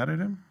you mad at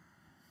him?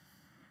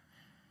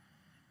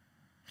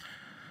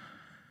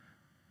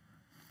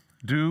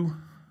 Do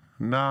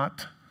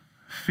not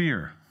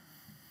fear.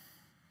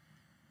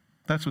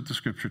 That's what the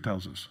scripture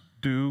tells us.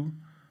 Do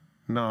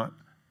not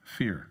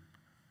fear.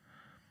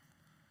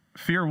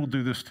 Fear will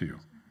do this to you.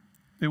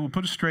 It will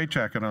put a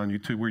straitjacket on you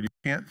to where you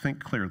can't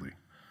think clearly.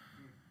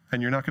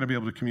 And you're not going to be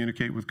able to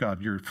communicate with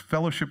God. Your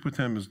fellowship with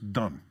him is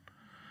done.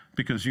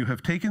 Because you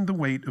have taken the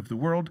weight of the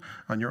world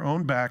on your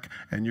own back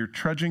and you're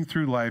trudging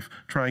through life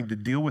trying to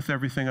deal with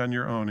everything on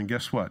your own. And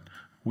guess what?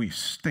 We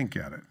stink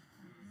at it.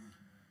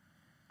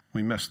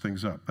 We mess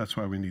things up. That's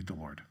why we need the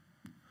Lord.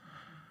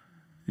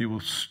 You will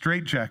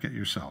straitjacket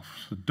yourself.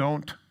 So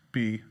don't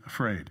be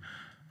afraid.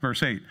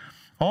 Verse 8.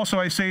 Also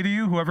I say to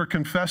you, whoever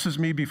confesses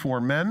me before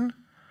men,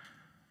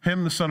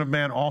 him the Son of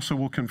Man also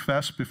will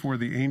confess before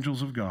the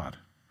angels of God.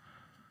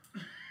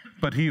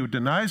 But he who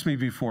denies me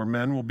before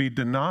men will be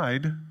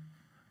denied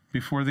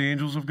before the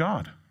angels of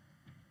God.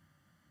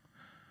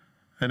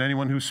 And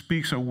anyone who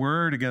speaks a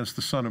word against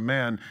the Son of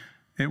Man,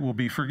 it will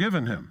be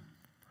forgiven him.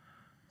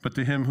 But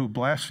to him who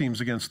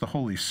blasphemes against the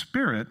Holy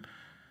Spirit,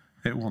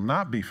 it will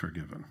not be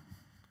forgiven.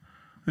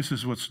 This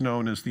is what's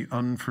known as the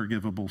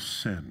unforgivable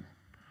sin.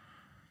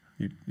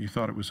 You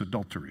thought it was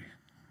adultery.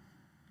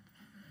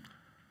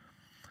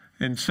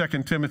 In 2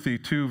 Timothy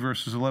 2,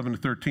 verses 11 to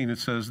 13, it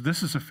says,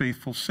 this is a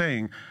faithful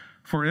saying,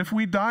 for if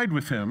we died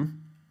with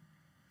him,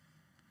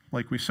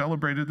 like we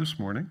celebrated this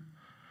morning,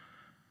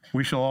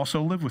 we shall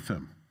also live with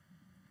him.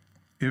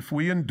 If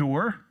we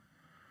endure,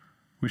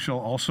 we shall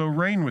also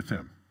reign with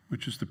him,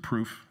 which is the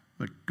proof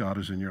that God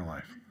is in your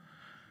life.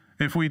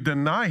 If we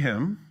deny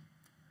him,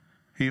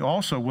 he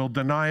also will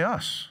deny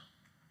us.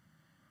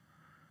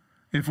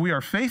 If we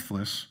are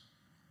faithless,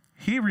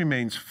 he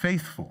remains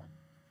faithful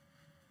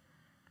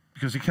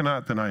because he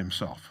cannot deny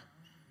himself.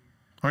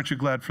 Aren't you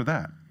glad for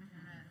that?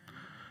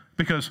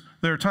 Because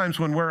there are times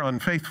when we're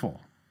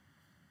unfaithful.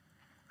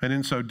 And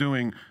in so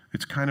doing,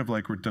 it's kind of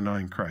like we're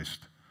denying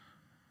Christ.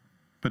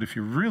 But if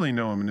you really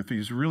know him and if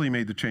he's really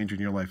made the change in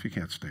your life, you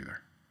can't stay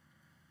there.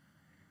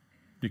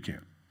 You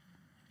can't.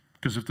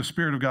 Because if the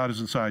Spirit of God is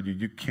inside you,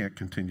 you can't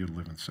continue to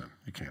live in sin.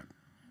 You can't.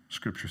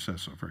 Scripture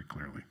says so very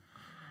clearly.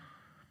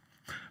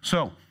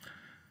 So,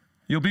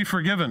 you'll be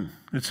forgiven.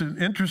 It's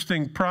an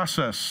interesting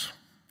process.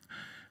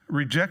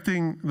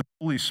 Rejecting the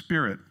Holy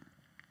Spirit,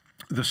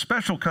 the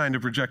special kind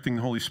of rejecting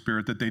the Holy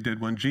Spirit that they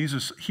did when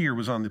Jesus here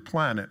was on the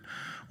planet,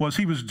 was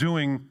he was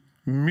doing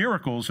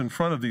miracles in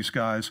front of these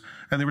guys,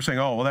 and they were saying,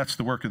 oh, well, that's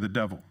the work of the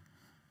devil.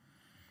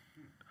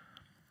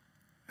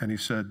 And he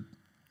said,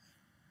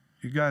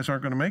 you guys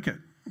aren't going to make it.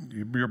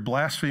 You're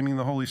blaspheming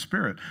the Holy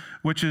Spirit,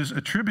 which is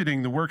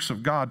attributing the works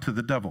of God to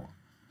the devil.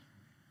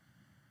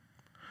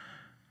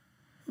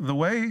 The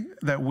way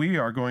that we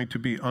are going to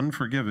be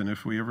unforgiven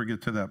if we ever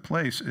get to that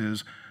place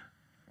is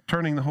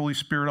turning the Holy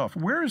Spirit off.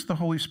 Where is the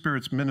Holy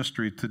Spirit's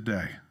ministry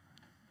today?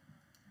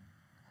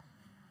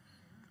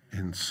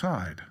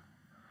 Inside.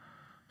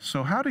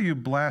 So how do you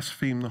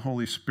blaspheme the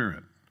Holy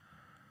Spirit?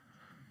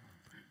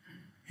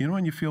 You know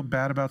when you feel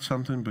bad about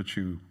something, but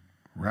you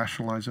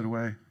rationalize it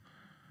away?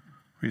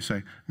 Where you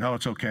say, no,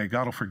 it's okay,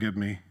 God will forgive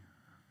me.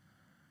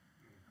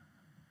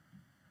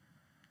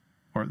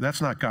 Or that's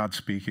not God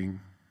speaking,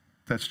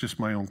 that's just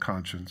my own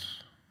conscience.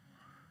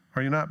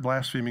 Are you not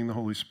blaspheming the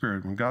Holy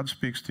Spirit? When God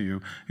speaks to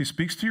you, he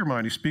speaks to your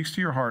mind, he speaks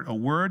to your heart. A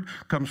word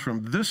comes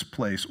from this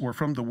place or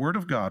from the Word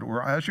of God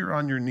or as you're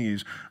on your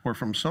knees or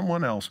from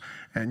someone else,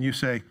 and you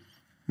say,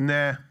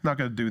 nah, not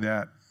going to do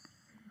that.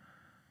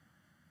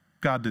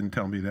 God didn't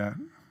tell me that.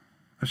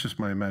 That's just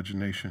my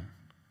imagination.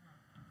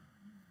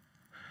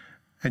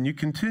 And you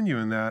continue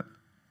in that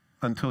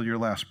until your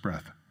last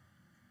breath.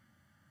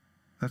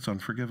 That's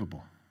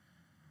unforgivable.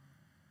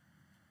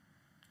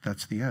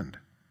 That's the end.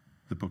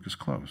 The book is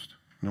closed.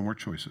 No more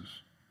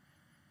choices.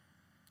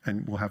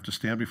 And we'll have to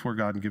stand before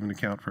God and give an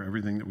account for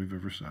everything that we've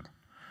ever said.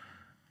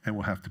 And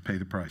we'll have to pay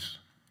the price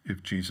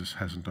if Jesus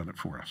hasn't done it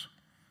for us.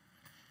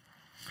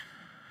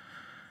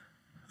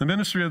 The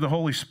ministry of the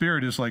Holy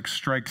Spirit is like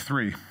strike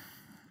three.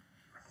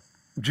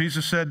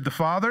 Jesus said, the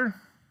Father,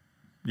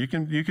 you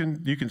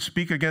can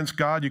speak against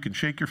God, you can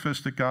shake your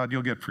fist at God,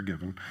 you'll get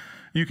forgiven.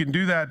 You can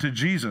do that to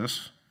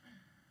Jesus.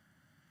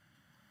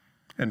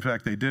 In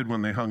fact, they did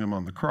when they hung him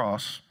on the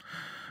cross.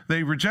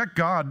 They reject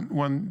God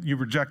when you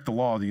reject the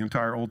law, the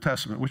entire Old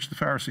Testament, which the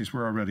Pharisees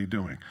were already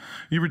doing.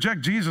 You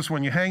reject Jesus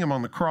when you hang him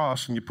on the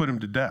cross and you put him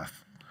to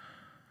death.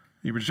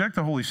 You reject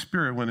the Holy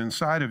Spirit when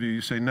inside of you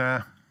you say,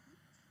 nah,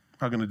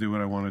 I'm going to do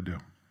what I want to do.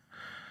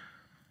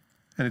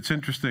 And it's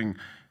interesting,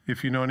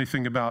 if you know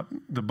anything about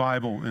the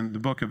Bible, in the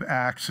book of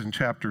Acts in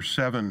chapter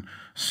 7,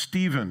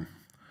 Stephen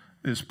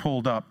is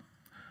pulled up,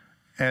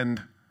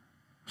 and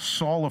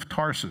Saul of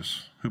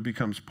Tarsus, who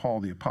becomes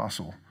Paul the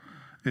Apostle,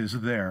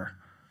 is there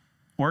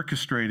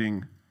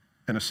orchestrating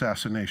an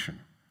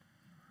assassination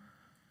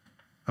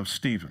of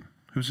Stephen,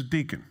 who's a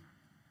deacon,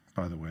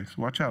 by the way. So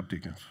watch out,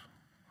 deacons.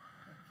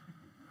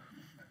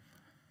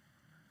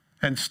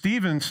 And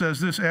Stephen says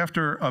this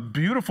after a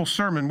beautiful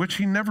sermon, which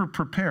he never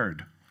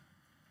prepared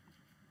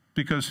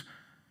because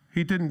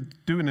he didn't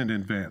do it in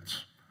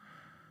advance.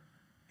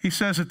 He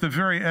says at the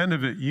very end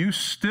of it, you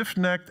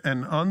stiff-necked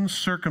and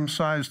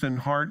uncircumcised in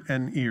heart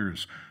and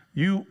ears,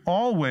 you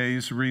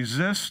always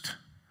resist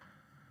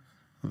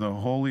the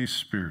Holy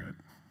Spirit.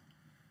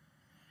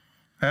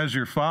 As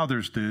your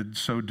fathers did,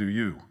 so do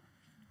you.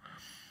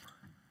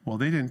 Well,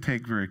 they didn't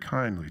take very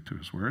kindly to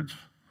his words.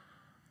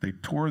 They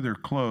tore their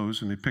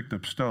clothes and they picked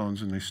up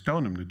stones and they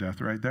stoned him to death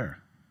right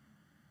there.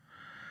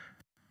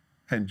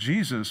 And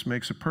Jesus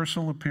makes a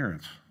personal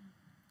appearance.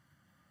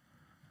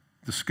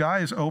 The sky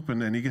is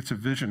open and he gets a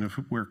vision of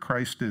where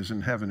Christ is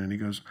in heaven, and he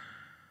goes,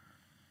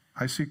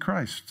 I see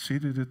Christ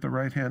seated at the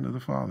right hand of the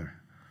Father,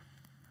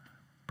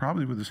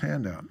 probably with his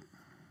hand out,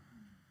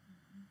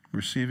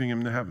 receiving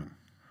him to heaven.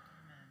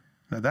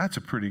 Now that's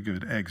a pretty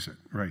good exit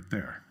right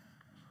there.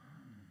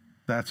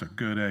 That's a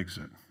good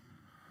exit.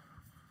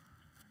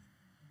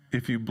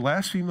 If you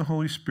blaspheme the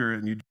Holy Spirit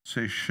and you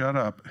say, shut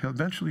up,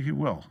 eventually he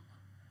will.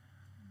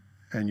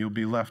 And you'll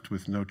be left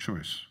with no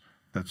choice.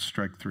 That's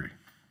strike three.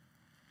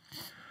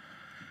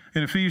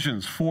 In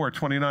Ephesians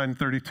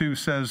 4:29-32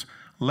 says,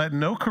 let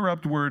no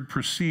corrupt word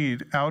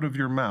proceed out of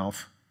your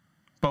mouth,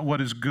 but what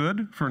is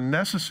good for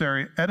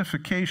necessary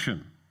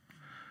edification,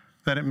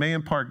 that it may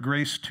impart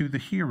grace to the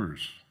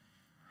hearers.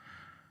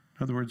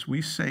 In other words,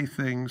 we say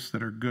things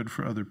that are good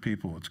for other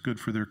people. It's good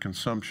for their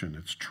consumption.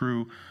 It's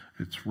true,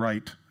 it's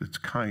right, it's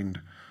kind.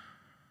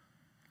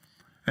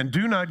 And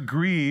do not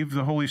grieve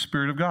the Holy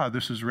Spirit of God.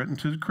 This is written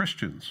to the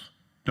Christians.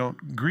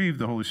 Don't grieve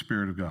the Holy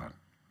Spirit of God,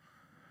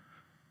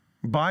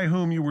 by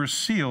whom you were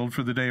sealed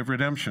for the day of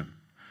redemption.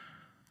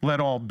 Let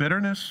all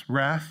bitterness,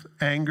 wrath,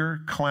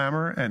 anger,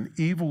 clamor, and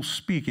evil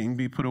speaking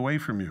be put away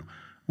from you,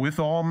 with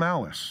all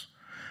malice.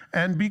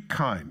 And be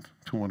kind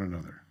to one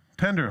another,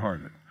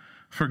 tenderhearted,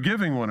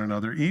 forgiving one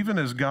another, even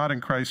as God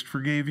in Christ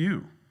forgave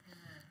you.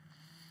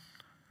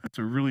 That's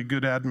a really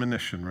good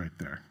admonition right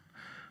there.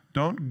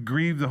 Don't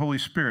grieve the Holy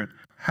Spirit.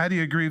 How do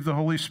you grieve the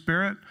Holy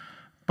Spirit?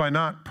 By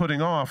not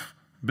putting off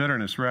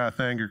bitterness, wrath,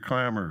 anger,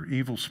 clamor,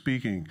 evil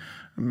speaking,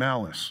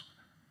 malice,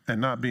 and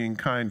not being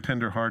kind,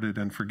 tenderhearted,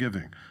 and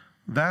forgiving.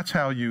 That's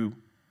how you,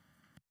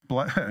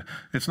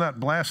 it's not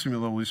blasphemy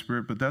of the Holy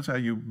Spirit, but that's how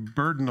you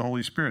burden the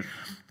Holy Spirit.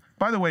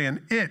 By the way,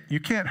 you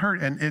can't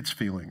hurt an it's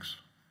feelings.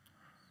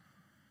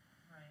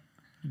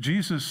 Right.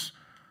 Jesus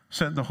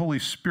sent the Holy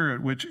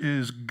Spirit, which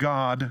is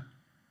God,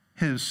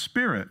 his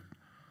Spirit.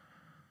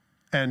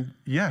 And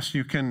yes,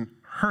 you can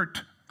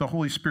hurt the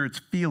Holy Spirit's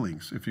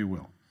feelings, if you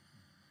will.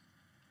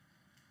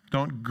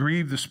 Don't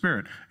grieve the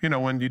Spirit. You know,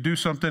 when you do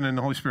something and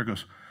the Holy Spirit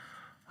goes,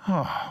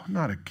 oh,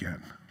 not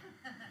again.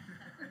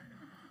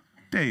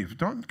 Dave,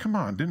 come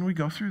on, didn't we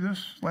go through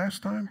this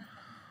last time?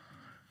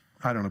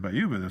 I don't know about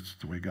you, but that's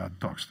the way God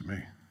talks to me.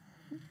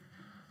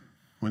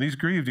 When he's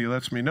grieved, he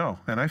lets me know,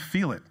 and I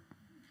feel it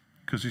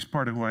because he's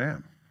part of who I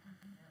am.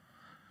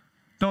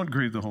 Don't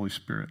grieve the Holy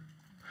Spirit.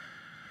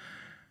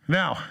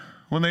 Now,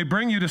 when they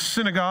bring you to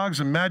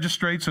synagogues and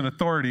magistrates and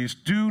authorities,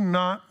 do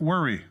not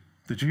worry.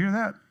 Did you hear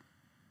that?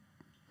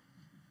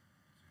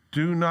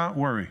 Do not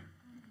worry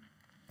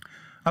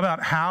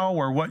about how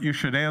or what you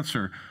should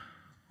answer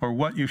or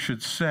what you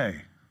should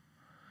say.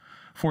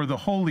 For the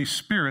Holy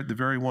Spirit, the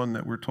very one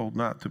that we're told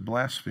not to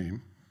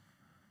blaspheme,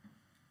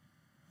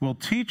 will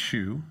teach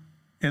you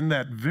in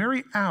that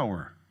very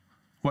hour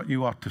what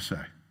you ought to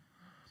say.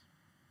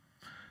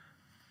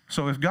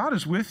 So if God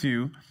is with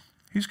you,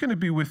 he's going to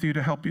be with you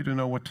to help you to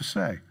know what to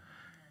say.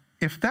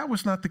 If that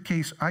was not the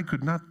case, I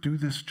could not do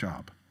this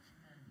job.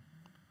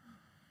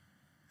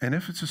 And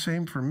if it's the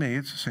same for me,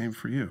 it's the same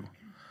for you.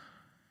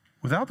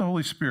 Without the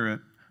Holy Spirit,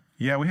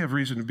 yeah, we have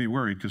reason to be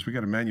worried because we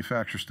got to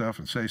manufacture stuff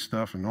and say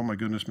stuff, and oh my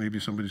goodness, maybe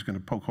somebody's going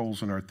to poke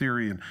holes in our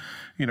theory, and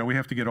we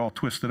have to get all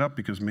twisted up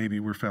because maybe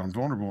we're found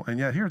vulnerable. And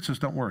yet here it says,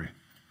 don't worry.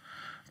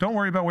 Don't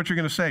worry about what you're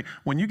going to say.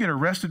 When you get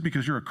arrested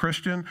because you're a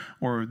Christian,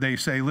 or they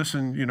say,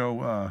 listen,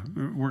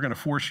 we're going to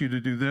force you to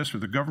do this, or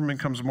the government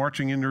comes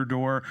marching in your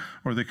door,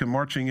 or they come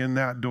marching in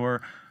that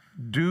door,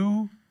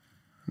 do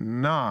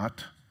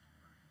not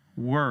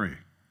worry.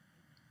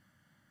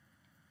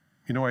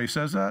 You know why he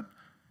says that?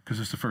 Because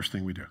it's the first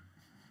thing we do.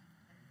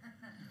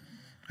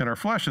 In our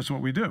flesh, that's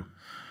what we do.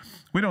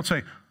 We don't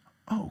say,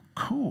 oh,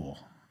 cool,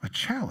 a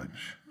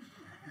challenge.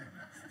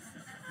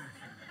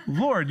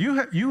 Lord,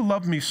 you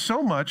love me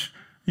so much,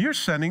 you're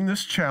sending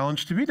this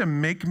challenge to me to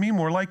make me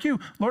more like you.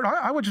 Lord,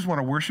 I would just want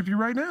to worship you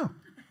right now.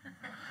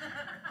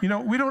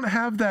 We don't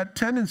have that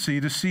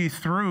tendency to see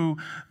through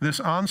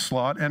this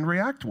onslaught and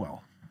react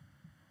well.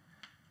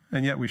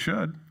 And yet we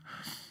should.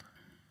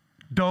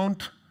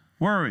 Don't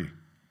worry.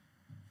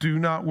 Do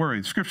not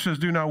worry. The scripture says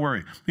do not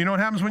worry. You know what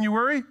happens when you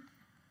worry?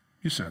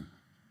 You sin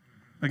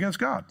against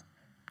God.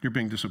 You're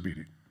being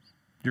disobedient.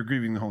 You're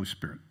grieving the Holy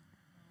Spirit.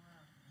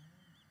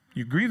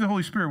 You grieve the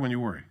Holy Spirit when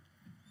you worry.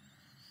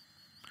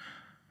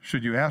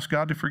 Should you ask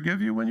God to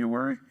forgive you when you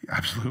worry?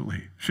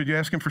 Absolutely. Should you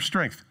ask him for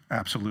strength?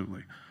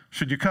 Absolutely.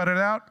 Should you cut it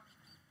out?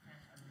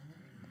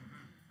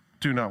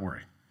 Do not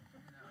worry.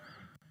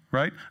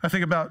 Right? I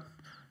think about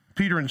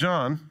Peter and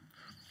John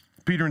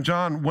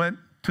went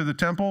to the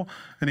temple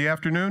in the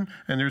afternoon,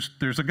 and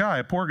there's a guy,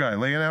 a poor guy,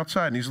 laying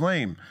outside, and he's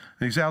lame.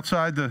 And he's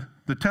outside the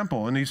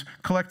temple, and he's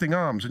collecting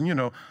alms. And,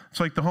 it's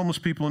like the homeless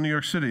people in New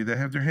York City. They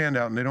have their hand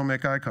out, and they don't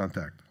make eye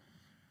contact.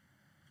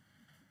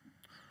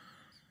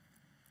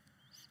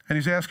 And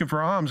he's asking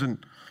for alms,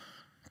 and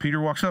Peter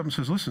walks up and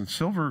says, listen,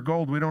 silver or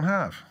gold we don't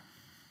have.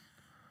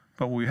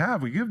 But what we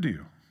have, we give to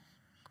you.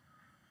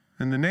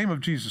 In the name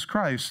of Jesus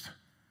Christ,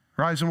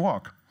 rise and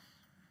walk.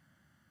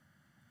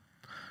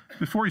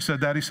 Before he said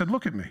that, he said,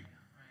 look at me.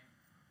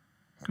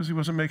 Because he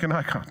wasn't making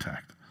eye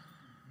contact.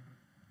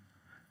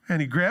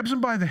 And he grabs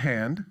him by the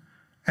hand,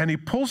 and he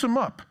pulls him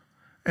up,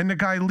 and the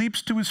guy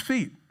leaps to his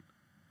feet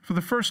for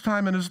the first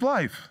time in his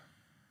life.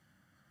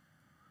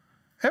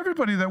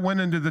 Everybody that went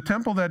into the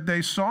temple that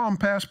day saw him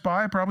pass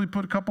by, probably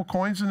put a couple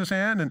coins in his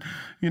hand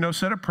and,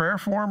 said a prayer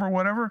for him or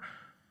whatever.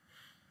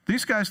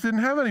 These guys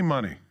didn't have any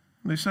money.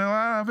 They said, well,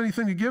 I don't have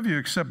anything to give you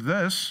except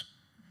this.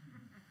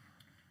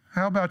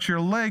 How about your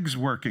legs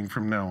working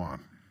from now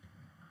on?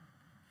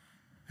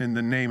 In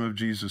the name of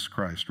Jesus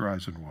Christ,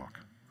 rise and walk.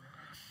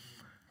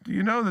 Do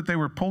you know that they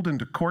were pulled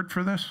into court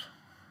for this?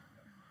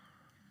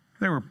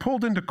 They were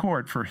pulled into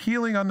court for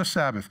healing on the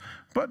Sabbath.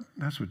 But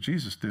that's what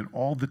Jesus did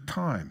all the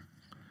time.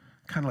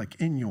 Kind of like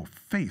in your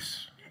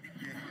face.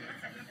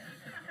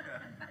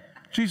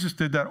 Jesus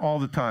did that all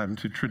the time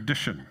to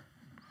tradition.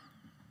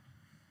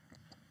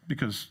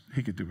 Because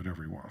he could do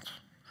whatever he wants.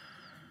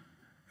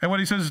 And what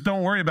he says is,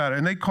 don't worry about it.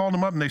 And they called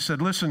him up and they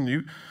said, listen,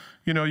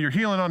 you're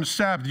healing on the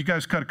Sabbath. You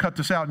guys got to cut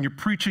this out. And you're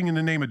preaching in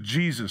the name of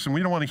Jesus. And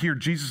we don't want to hear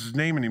Jesus'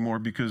 name anymore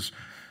because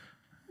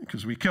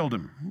we killed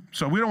him.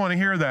 So we don't want to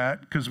hear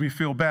that because we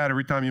feel bad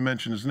every time you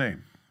mention his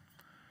name.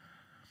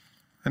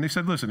 And they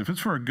said, listen, if it's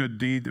for a good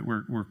deed that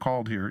we're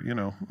called here,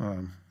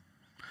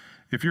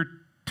 if you're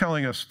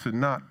telling us to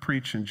not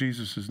preach in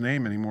Jesus'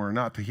 name anymore or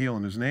not to heal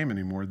in his name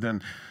anymore,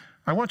 then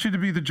I want you to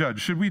be the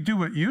judge. Should we do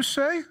what you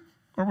say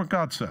or what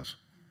God says?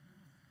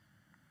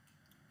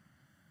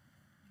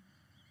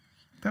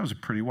 That was a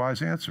pretty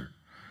wise answer.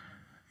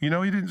 He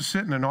didn't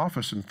sit in an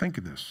office and think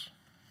of this.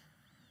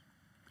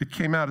 It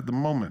came out at the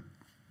moment,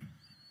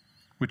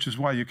 which is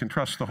why you can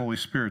trust the Holy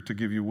Spirit to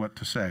give you what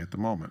to say at the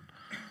moment.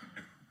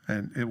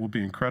 And it will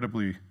be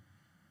incredibly...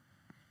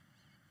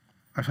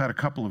 I've had a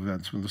couple of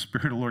events when the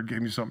Spirit of the Lord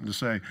gave me something to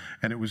say,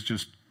 and it was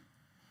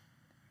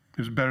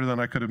better than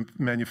I could have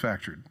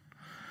manufactured.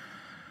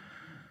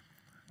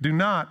 Do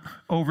not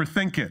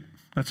overthink it.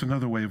 That's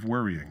another way of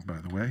worrying, by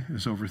the way,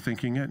 is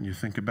overthinking it, and you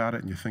think about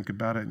it, and you think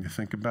about it, and you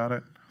think about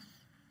it.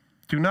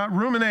 Do not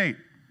ruminate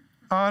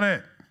on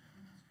it.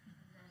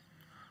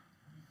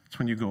 It's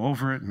when you go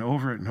over it and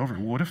over it and over it.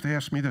 What if they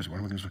ask me this? What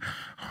am I going to say?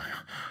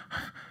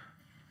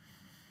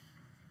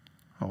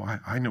 Oh,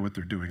 I know what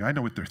they're doing. I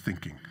know what they're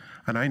thinking.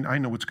 And I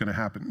know what's going to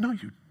happen. No,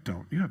 you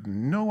don't. You have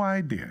no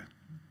idea.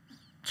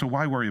 So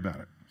why worry about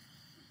it?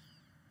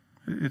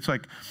 It's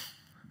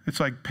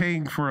like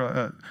paying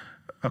for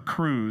a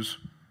cruise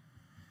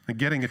and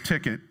getting a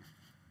ticket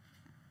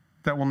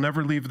that will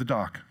never leave the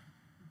dock.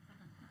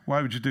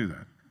 Why would you do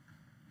that?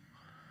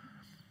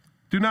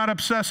 Do not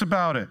obsess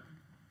about it.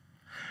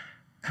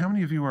 How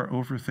many of you are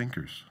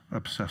overthinkers,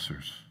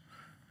 obsessors?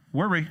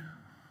 Worry.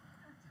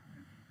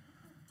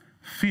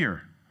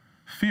 Fear.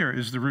 Fear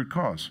is the root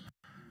cause.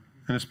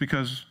 And it's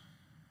because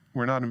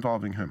we're not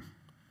involving him.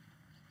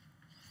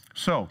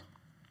 So,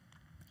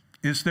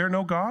 is there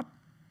no God?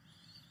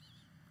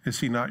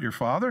 Is he not your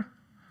Father?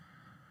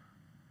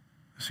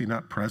 Is he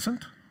not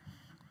present?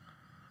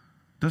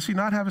 Does he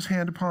not have his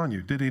hand upon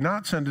you? Did he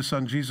not send his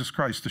son Jesus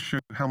Christ to show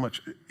you how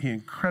much he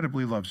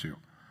incredibly loves you?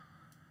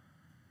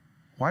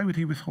 Why would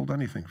he withhold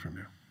anything from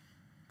you?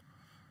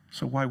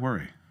 So why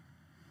worry?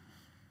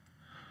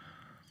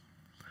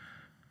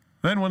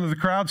 Then one of the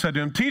crowd said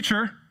to him,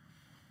 "Teacher,"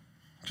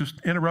 just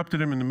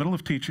interrupted him in the middle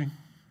of teaching,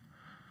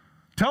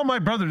 "tell my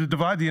brother to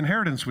divide the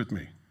inheritance with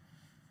me."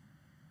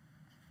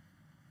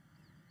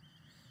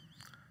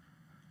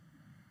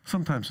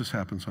 Sometimes this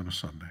happens on a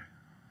Sunday.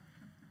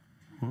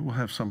 We'll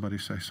have somebody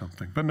say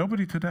something, but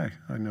nobody today,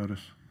 I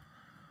notice.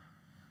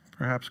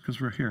 Perhaps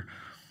because we're here.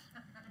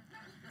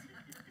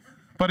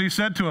 But he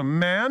said to him,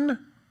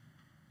 "Man,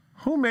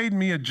 who made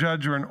me a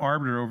judge or an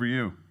arbiter over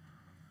you?"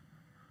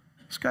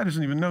 This guy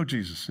doesn't even know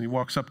Jesus. And he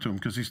walks up to him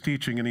because he's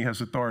teaching and he has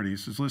authority. He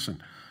says,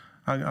 "Listen,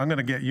 I'm going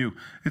to get you."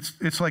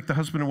 It's like the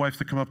husband and wife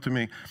that come up to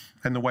me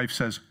and the wife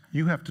says,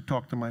 "You have to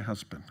talk to my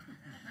husband."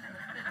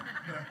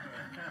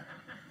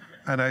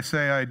 And I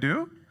say, "I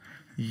do?"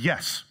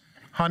 "Yes.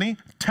 Honey,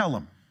 tell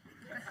him."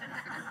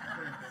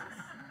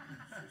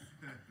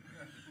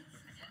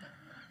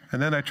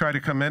 And then I try to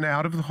come in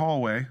out of the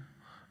hallway,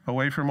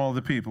 away from all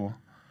the people,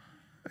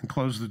 and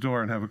close the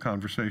door and have a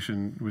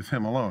conversation with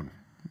him alone.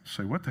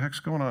 Say, "What the heck's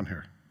going on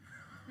here?"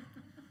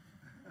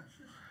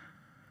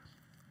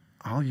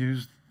 I'll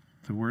use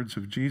the words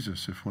of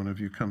Jesus if one of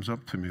you comes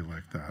up to me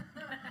like that.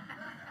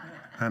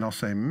 And I'll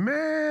say,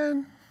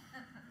 "Man,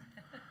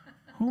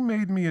 who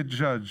made me a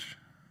judge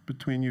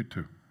between you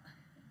two?"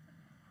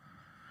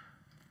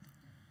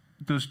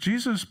 Does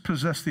Jesus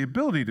possess the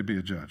ability to be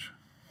a judge?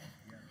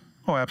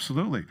 Oh,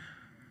 absolutely.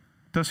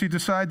 Does he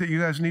decide that you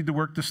guys need to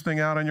work this thing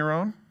out on your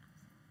own?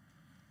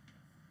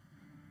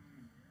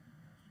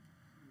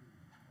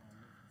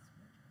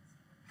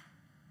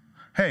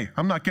 Hey,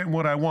 I'm not getting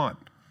what I want.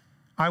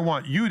 I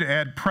want you to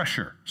add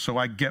pressure so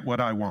I get what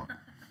I want.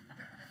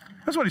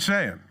 That's what he's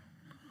saying.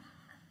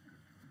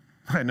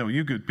 I know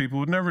you good people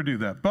would never do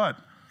that, but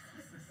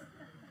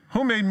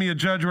who made me a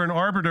judge or an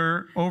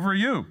arbiter over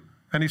you?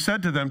 And he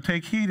said to them,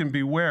 take heed and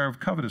beware of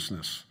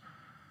covetousness,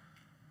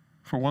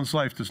 for one's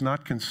life does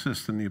not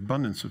consist in the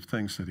abundance of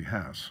things that he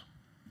has.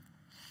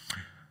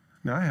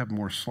 Now, I have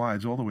more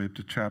slides all the way up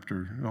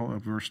to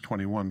verse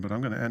 21, but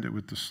I'm going to end it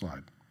with this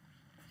slide.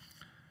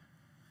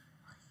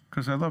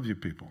 Because I love you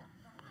people.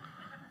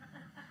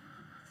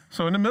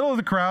 So in the middle of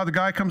the crowd, the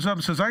guy comes up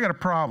and says, I got a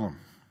problem.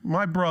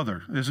 My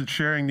brother isn't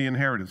sharing the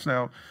inheritance.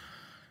 Now,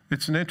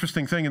 it's an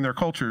interesting thing in their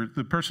culture.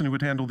 The person who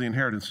would handle the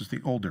inheritance is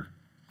the older.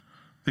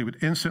 They would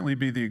instantly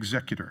be the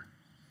executor.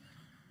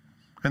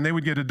 And they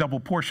would get a double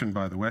portion,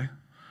 by the way.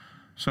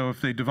 So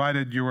if they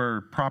divided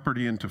your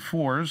property into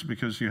 4s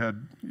because you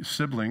had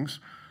siblings,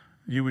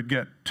 you would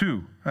get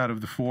 2 out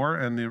of the 4,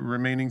 and the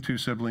remaining 2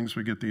 siblings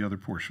would get the other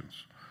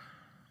portions.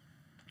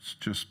 It's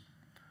just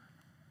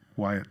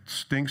why it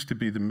stinks to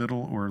be the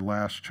middle or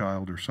last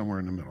child or somewhere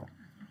in the middle.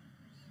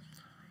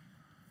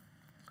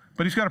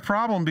 But he's got a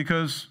problem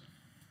because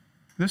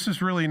this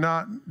is really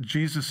not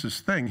Jesus'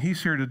 thing.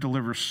 He's here to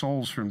deliver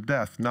souls from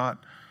death,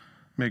 not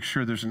make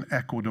sure there's an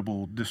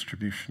equitable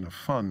distribution of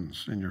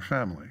funds in your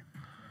family.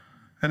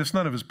 And it's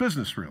none of his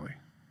business, really.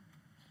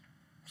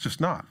 It's just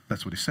not.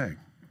 That's what he's saying.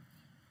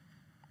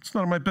 It's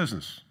none of my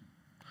business.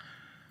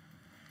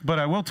 But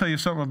I will tell you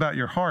something about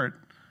your heart.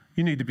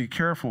 You need to be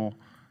careful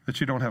that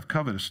you don't have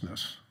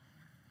covetousness,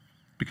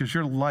 because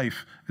your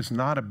life is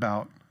not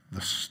about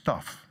the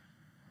stuff.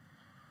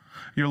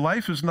 Your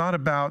life is not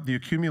about the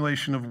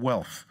accumulation of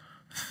wealth,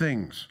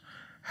 things,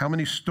 how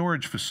many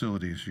storage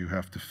facilities you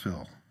have to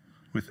fill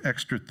with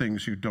extra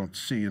things you don't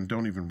see and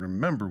don't even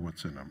remember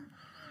what's in them.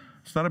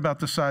 It's not about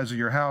the size of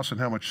your house and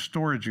how much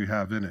storage you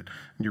have in it,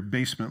 and your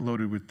basement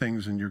loaded with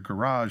things in your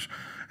garage,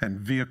 and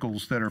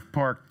vehicles that are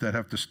parked that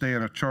have to stay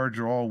on a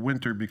charger all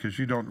winter because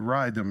you don't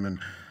ride them. And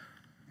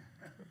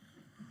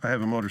I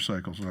have a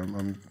motorcycle, so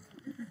I'm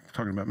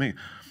talking about me.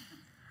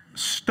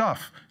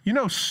 Stuff. You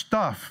know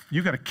stuff.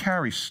 You got to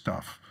carry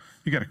stuff.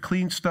 You got to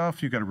clean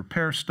stuff. You got to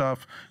repair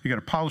stuff. You got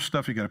to polish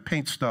stuff. You got to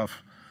paint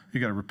stuff. You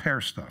got to repair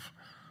stuff.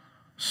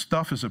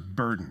 Stuff is a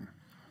burden.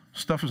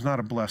 Stuff is not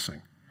a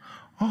blessing.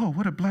 Oh,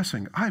 what a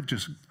blessing. I've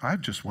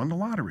just won the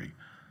lottery.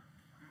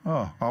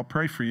 Oh, I'll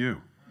pray for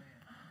you.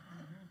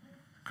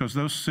 Because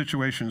those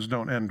situations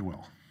don't end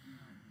well.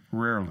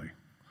 Rarely.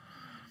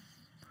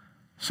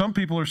 Some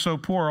people are so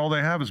poor, all they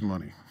have is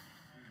money.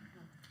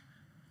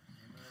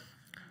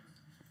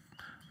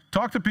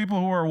 Talk to people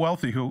who are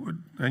wealthy,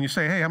 and you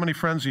say, hey, how many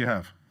friends do you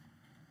have?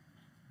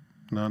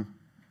 None.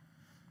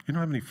 You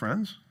don't have any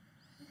friends?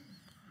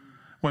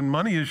 When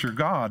money is your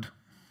God,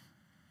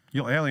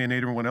 you'll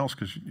alienate everyone else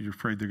because you're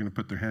afraid they're going to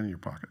put their hand in your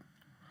pocket.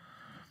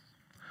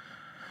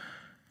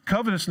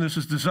 Covetousness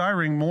is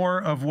desiring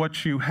more of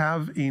what you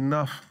have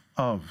enough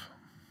of.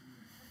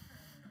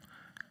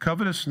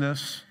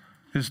 Covetousness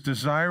is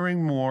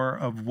desiring more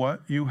of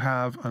what you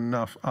have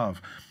enough of.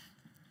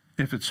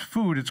 If it's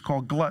food, it's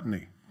called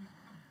gluttony.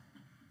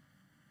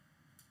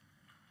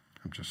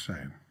 I'm just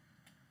saying.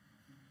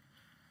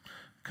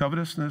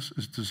 Covetousness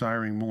is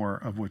desiring more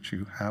of what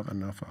you have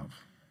enough of.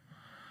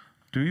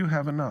 Do you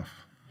have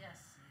enough? Yes.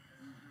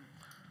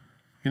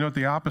 You know what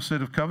the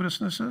opposite of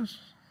covetousness is?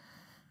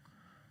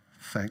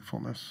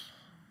 Thankfulness,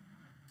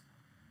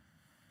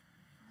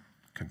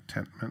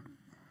 contentment,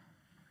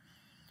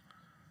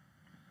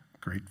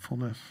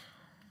 gratefulness.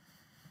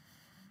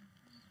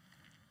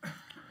 It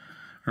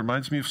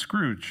reminds me of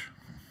Scrooge.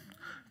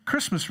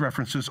 Christmas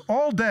references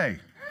all day.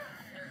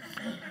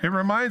 It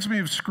reminds me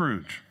of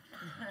Scrooge.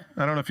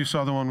 I don't know if you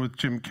saw the one with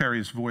Jim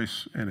Carrey's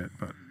voice in it,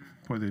 but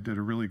boy, they did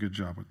a really good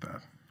job with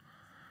that.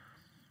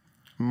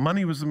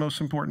 Money was the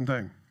most important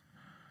thing.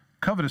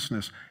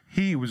 Covetousness,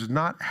 he was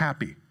not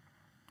happy,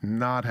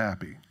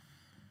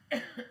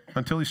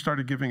 until he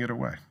started giving it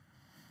away.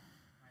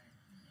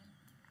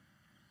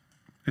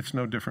 It's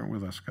no different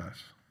with us,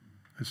 guys.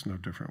 It's no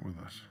different with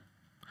us.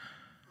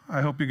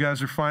 I hope you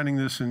guys are finding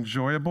this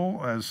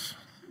enjoyable as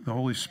the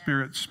Holy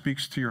Spirit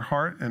speaks to your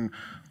heart and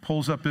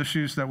pulls up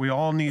issues that we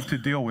all need to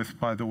deal with,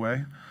 by the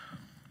way.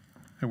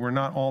 And we're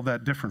not all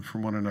that different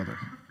from one another.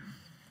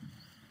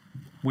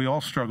 We all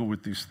struggle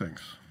with these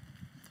things.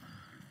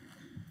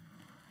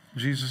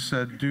 Jesus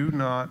said, do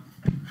not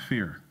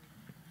fear.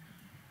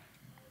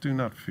 Do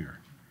not fear.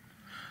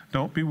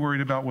 Don't be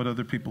worried about what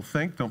other people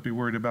think. Don't be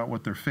worried about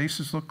what their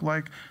faces look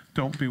like.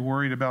 Don't be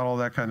worried about all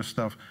that kind of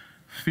stuff.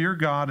 Fear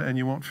God and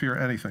you won't fear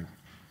anything.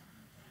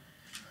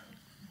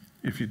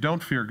 If you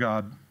don't fear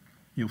God,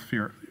 you'll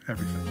fear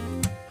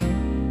everything.